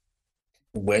income.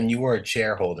 When you were a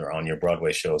chair holder on your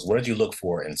Broadway shows, what did you look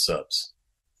for in subs?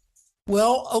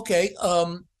 Well, okay.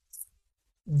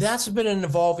 That's been an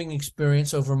evolving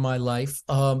experience over my life.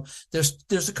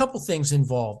 There's a couple things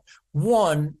involved.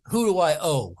 One, who do I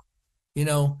owe?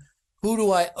 Who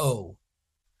do I owe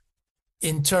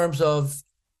in terms of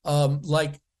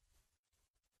like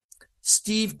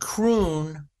Steve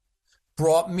Kroon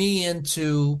brought me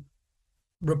into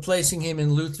replacing him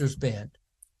in Luther's band.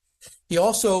 He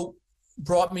also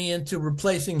brought me into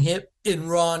replacing him in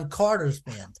Ron Carter's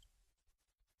band.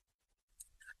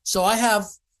 So I have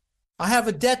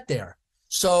a debt there.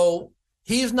 So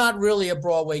he's not really a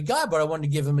Broadway guy, but I wanted to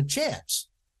give him a chance.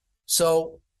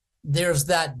 So there's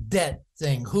that debt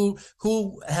thing.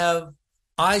 Who have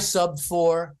I subbed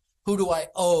for? Who do I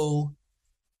owe?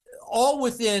 All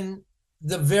within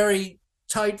the very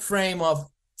tight frame of,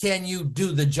 can you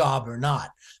do the job or not?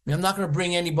 I'm not going to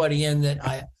bring anybody in that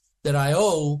I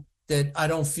owe that I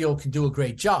don't feel can do a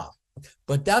great job.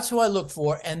 But that's who I look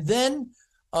for. And then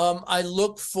I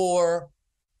look for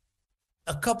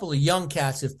a couple of young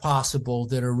cats, if possible,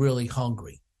 that are really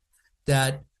hungry.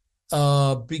 That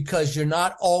because you're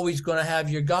not always going to have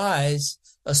your guys,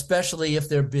 especially if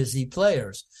they're busy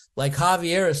players. Like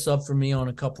Javier is sub for me on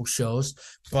a couple shows,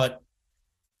 but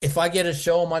if I get a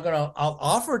show, I'll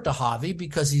offer it to Javi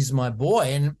because he's my boy.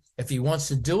 And if he wants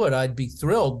to do it, I'd be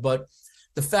thrilled. But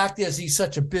the fact is, he's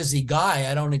such a busy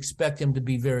guy, I don't expect him to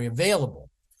be very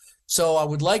available. So I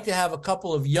would like to have a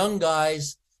couple of young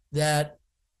guys that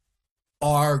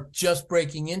are just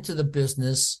breaking into the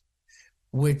business,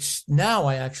 which now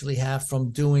I actually have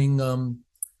from doing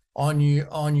on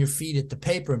your feet at the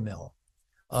paper mill.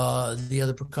 The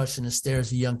other percussionist there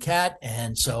is a young cat,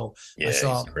 and so he's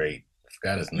great. I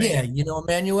forgot his name. Yeah, you know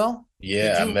Emmanuel?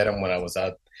 Yeah, I met him when I was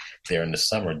out there in the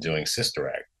summer doing Sister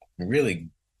Act. Really,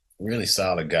 really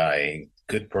solid guy,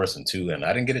 good person too. And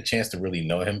I didn't get a chance to really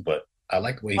know him, but I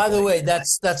like the way he By played. the way,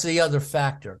 that's the other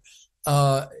factor.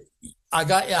 I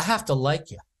have to like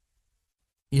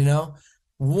you.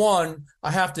 One,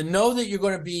 I have to know that you're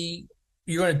going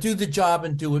to do the job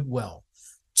and do it well.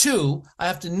 Two, I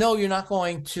have to know you're not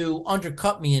going to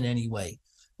undercut me in any way.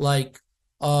 Like,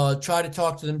 try to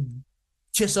talk to them,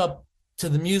 kiss up to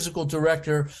the musical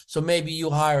director, so maybe you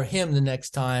hire him the next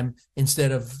time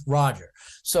instead of Roger.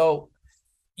 So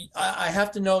I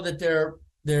have to know that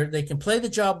they can play the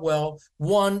job well.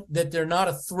 One, that they're not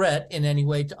a threat in any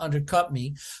way to undercut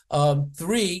me.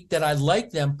 Three, that I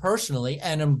like them personally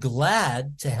and I'm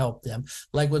glad to help them.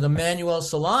 Like with Emmanuel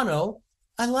Solano,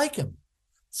 I like him.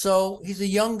 So he's a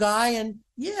young guy, and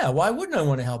yeah, why wouldn't I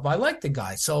want to help? I like the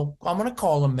guy. So I'm going to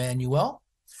call him Emmanuel.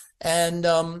 And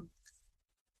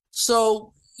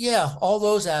so, yeah, all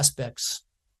those aspects.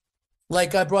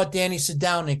 Like I brought Danny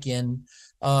Sadownik in.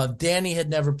 Danny had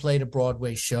never played a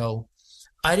Broadway show.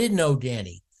 I didn't know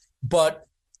Danny, but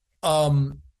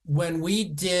when we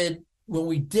did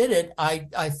it,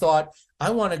 I thought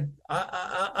I want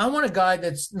a guy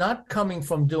that's not coming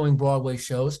from doing Broadway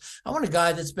shows. I want a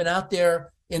guy that's been out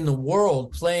there in the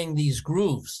world playing these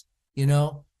grooves,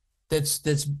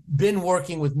 that's been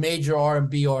working with major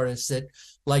R&B artists that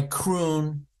like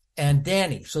Kroon and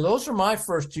Danny. So those are my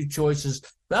first two choices.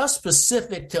 That was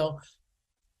specific to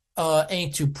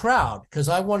Ain't Too Proud, because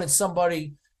I wanted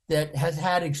somebody that has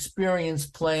had experience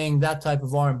playing that type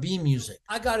of R&B music.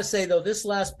 I got to say, though, this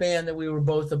last band that we were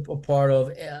both a part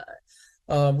of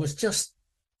was just,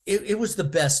 it was the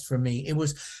best for me. It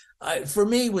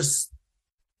was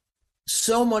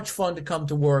so much fun to come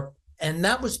to work. And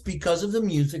that was because of the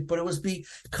music, but it was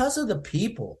because of the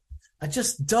people. I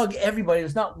just dug everybody.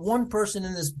 There's not one person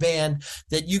in this band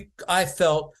that I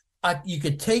felt you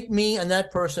could take me and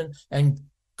that person and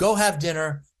go have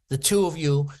dinner, the two of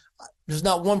you. There's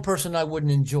not one person I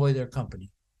wouldn't enjoy their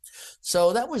company.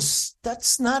 So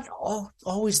that's not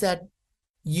always that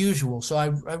usual. So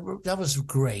that was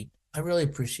great. I really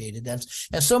appreciated that.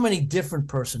 And so many different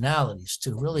personalities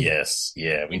too, really. Yes.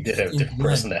 Yeah, we did have different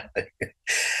personalities.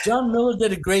 John Miller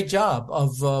did a great job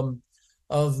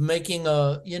of making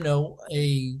a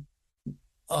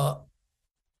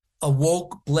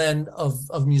woke blend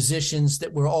of musicians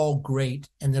that were all great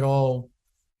and that all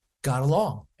got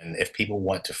along. And if people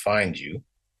want to find you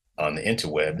on the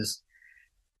interwebs,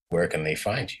 where can they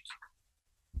find you?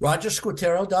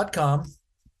 RogerSquatero.com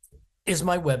is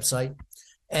my website.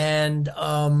 And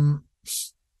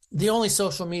the only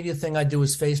social media thing I do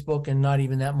is Facebook, and not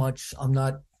even that much. I'm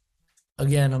not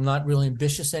really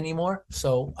ambitious anymore,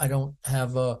 so I don't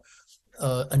have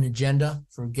an agenda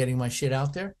for getting my shit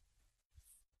out there.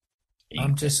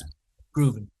 I'm just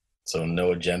grooving. So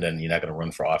no agenda, and you're not going to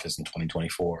run for office in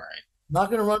 2024, right? Not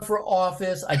going to run for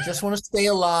office. I just want to stay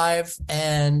alive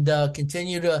and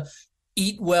continue to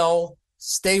eat well,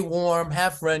 stay warm,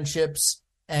 have friendships,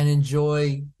 and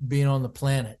enjoy being on the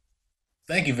planet.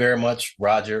 Thank you very much,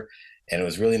 Roger. And it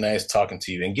was really nice talking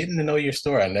to you and getting to know your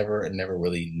story. I never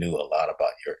really knew a lot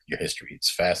about your history. It's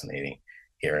fascinating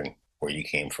hearing where you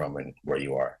came from and where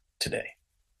you are today.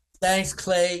 Thanks,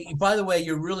 Clay. By the way,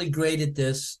 you're really great at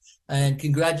this, and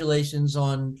congratulations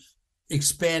on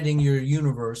expanding your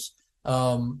universe.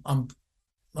 I'm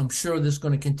sure this is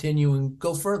going to continue and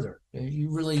go further. You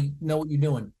really know what you're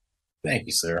doing. Thank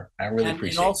you, sir. I really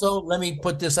appreciate it. And also, let me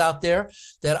put this out there,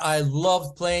 that I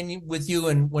love playing with you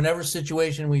in whatever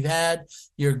situation we've had.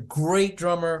 You're a great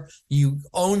drummer. You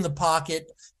own the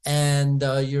pocket, and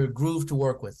you're a groove to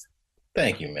work with.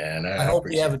 Thank you, man. I hope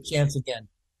we have a chance again.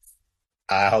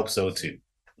 I hope so, too.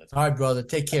 All right, brother.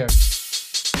 Take care.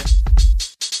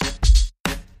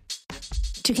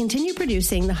 To continue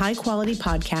producing the high-quality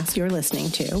podcast you're listening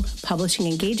to, publishing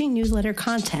engaging newsletter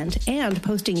content, and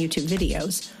posting YouTube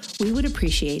videos, we would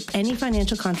appreciate any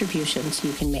financial contributions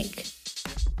you can make.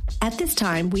 At this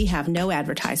time, we have no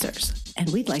advertisers, and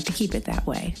we'd like to keep it that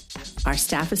way. Our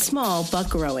staff is small but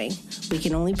growing. We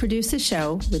can only produce a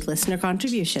show with listener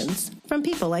contributions from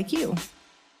people like you.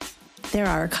 There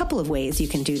are a couple of ways you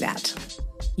can do that.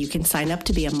 You can sign up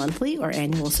to be a monthly or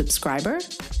annual subscriber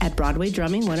at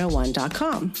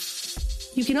BroadwayDrumming101.com.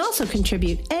 You can also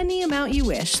contribute any amount you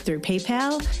wish through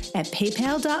PayPal at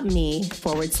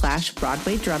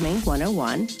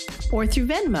paypal.me/BroadwayDrumming101 or through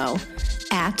Venmo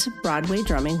at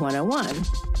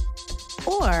BroadwayDrumming101.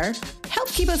 Or help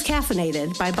keep us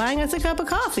caffeinated by buying us a cup of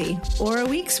coffee or a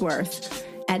week's worth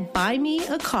at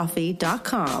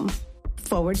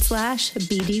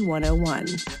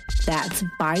buymeacoffee.com/BD101. That's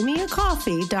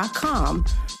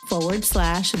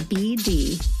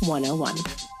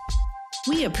buymeacoffee.com/BD101.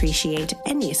 We appreciate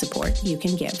any support you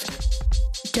can give.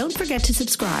 Don't forget to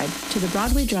subscribe to the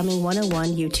Broadway Drumming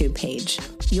 101 YouTube page.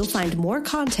 You'll find more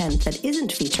content that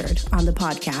isn't featured on the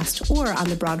podcast or on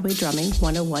the Broadway Drumming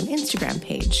 101 Instagram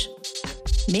page.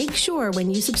 Make sure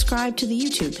when you subscribe to the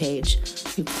YouTube page,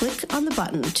 you click on the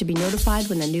button to be notified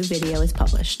when a new video is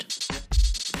published.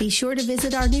 Be sure to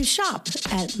visit our new shop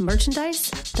at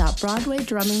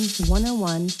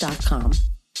merchandise.broadwaydrumming101.com.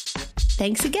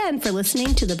 Thanks again for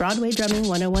listening to the Broadway Drumming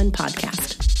 101 podcast.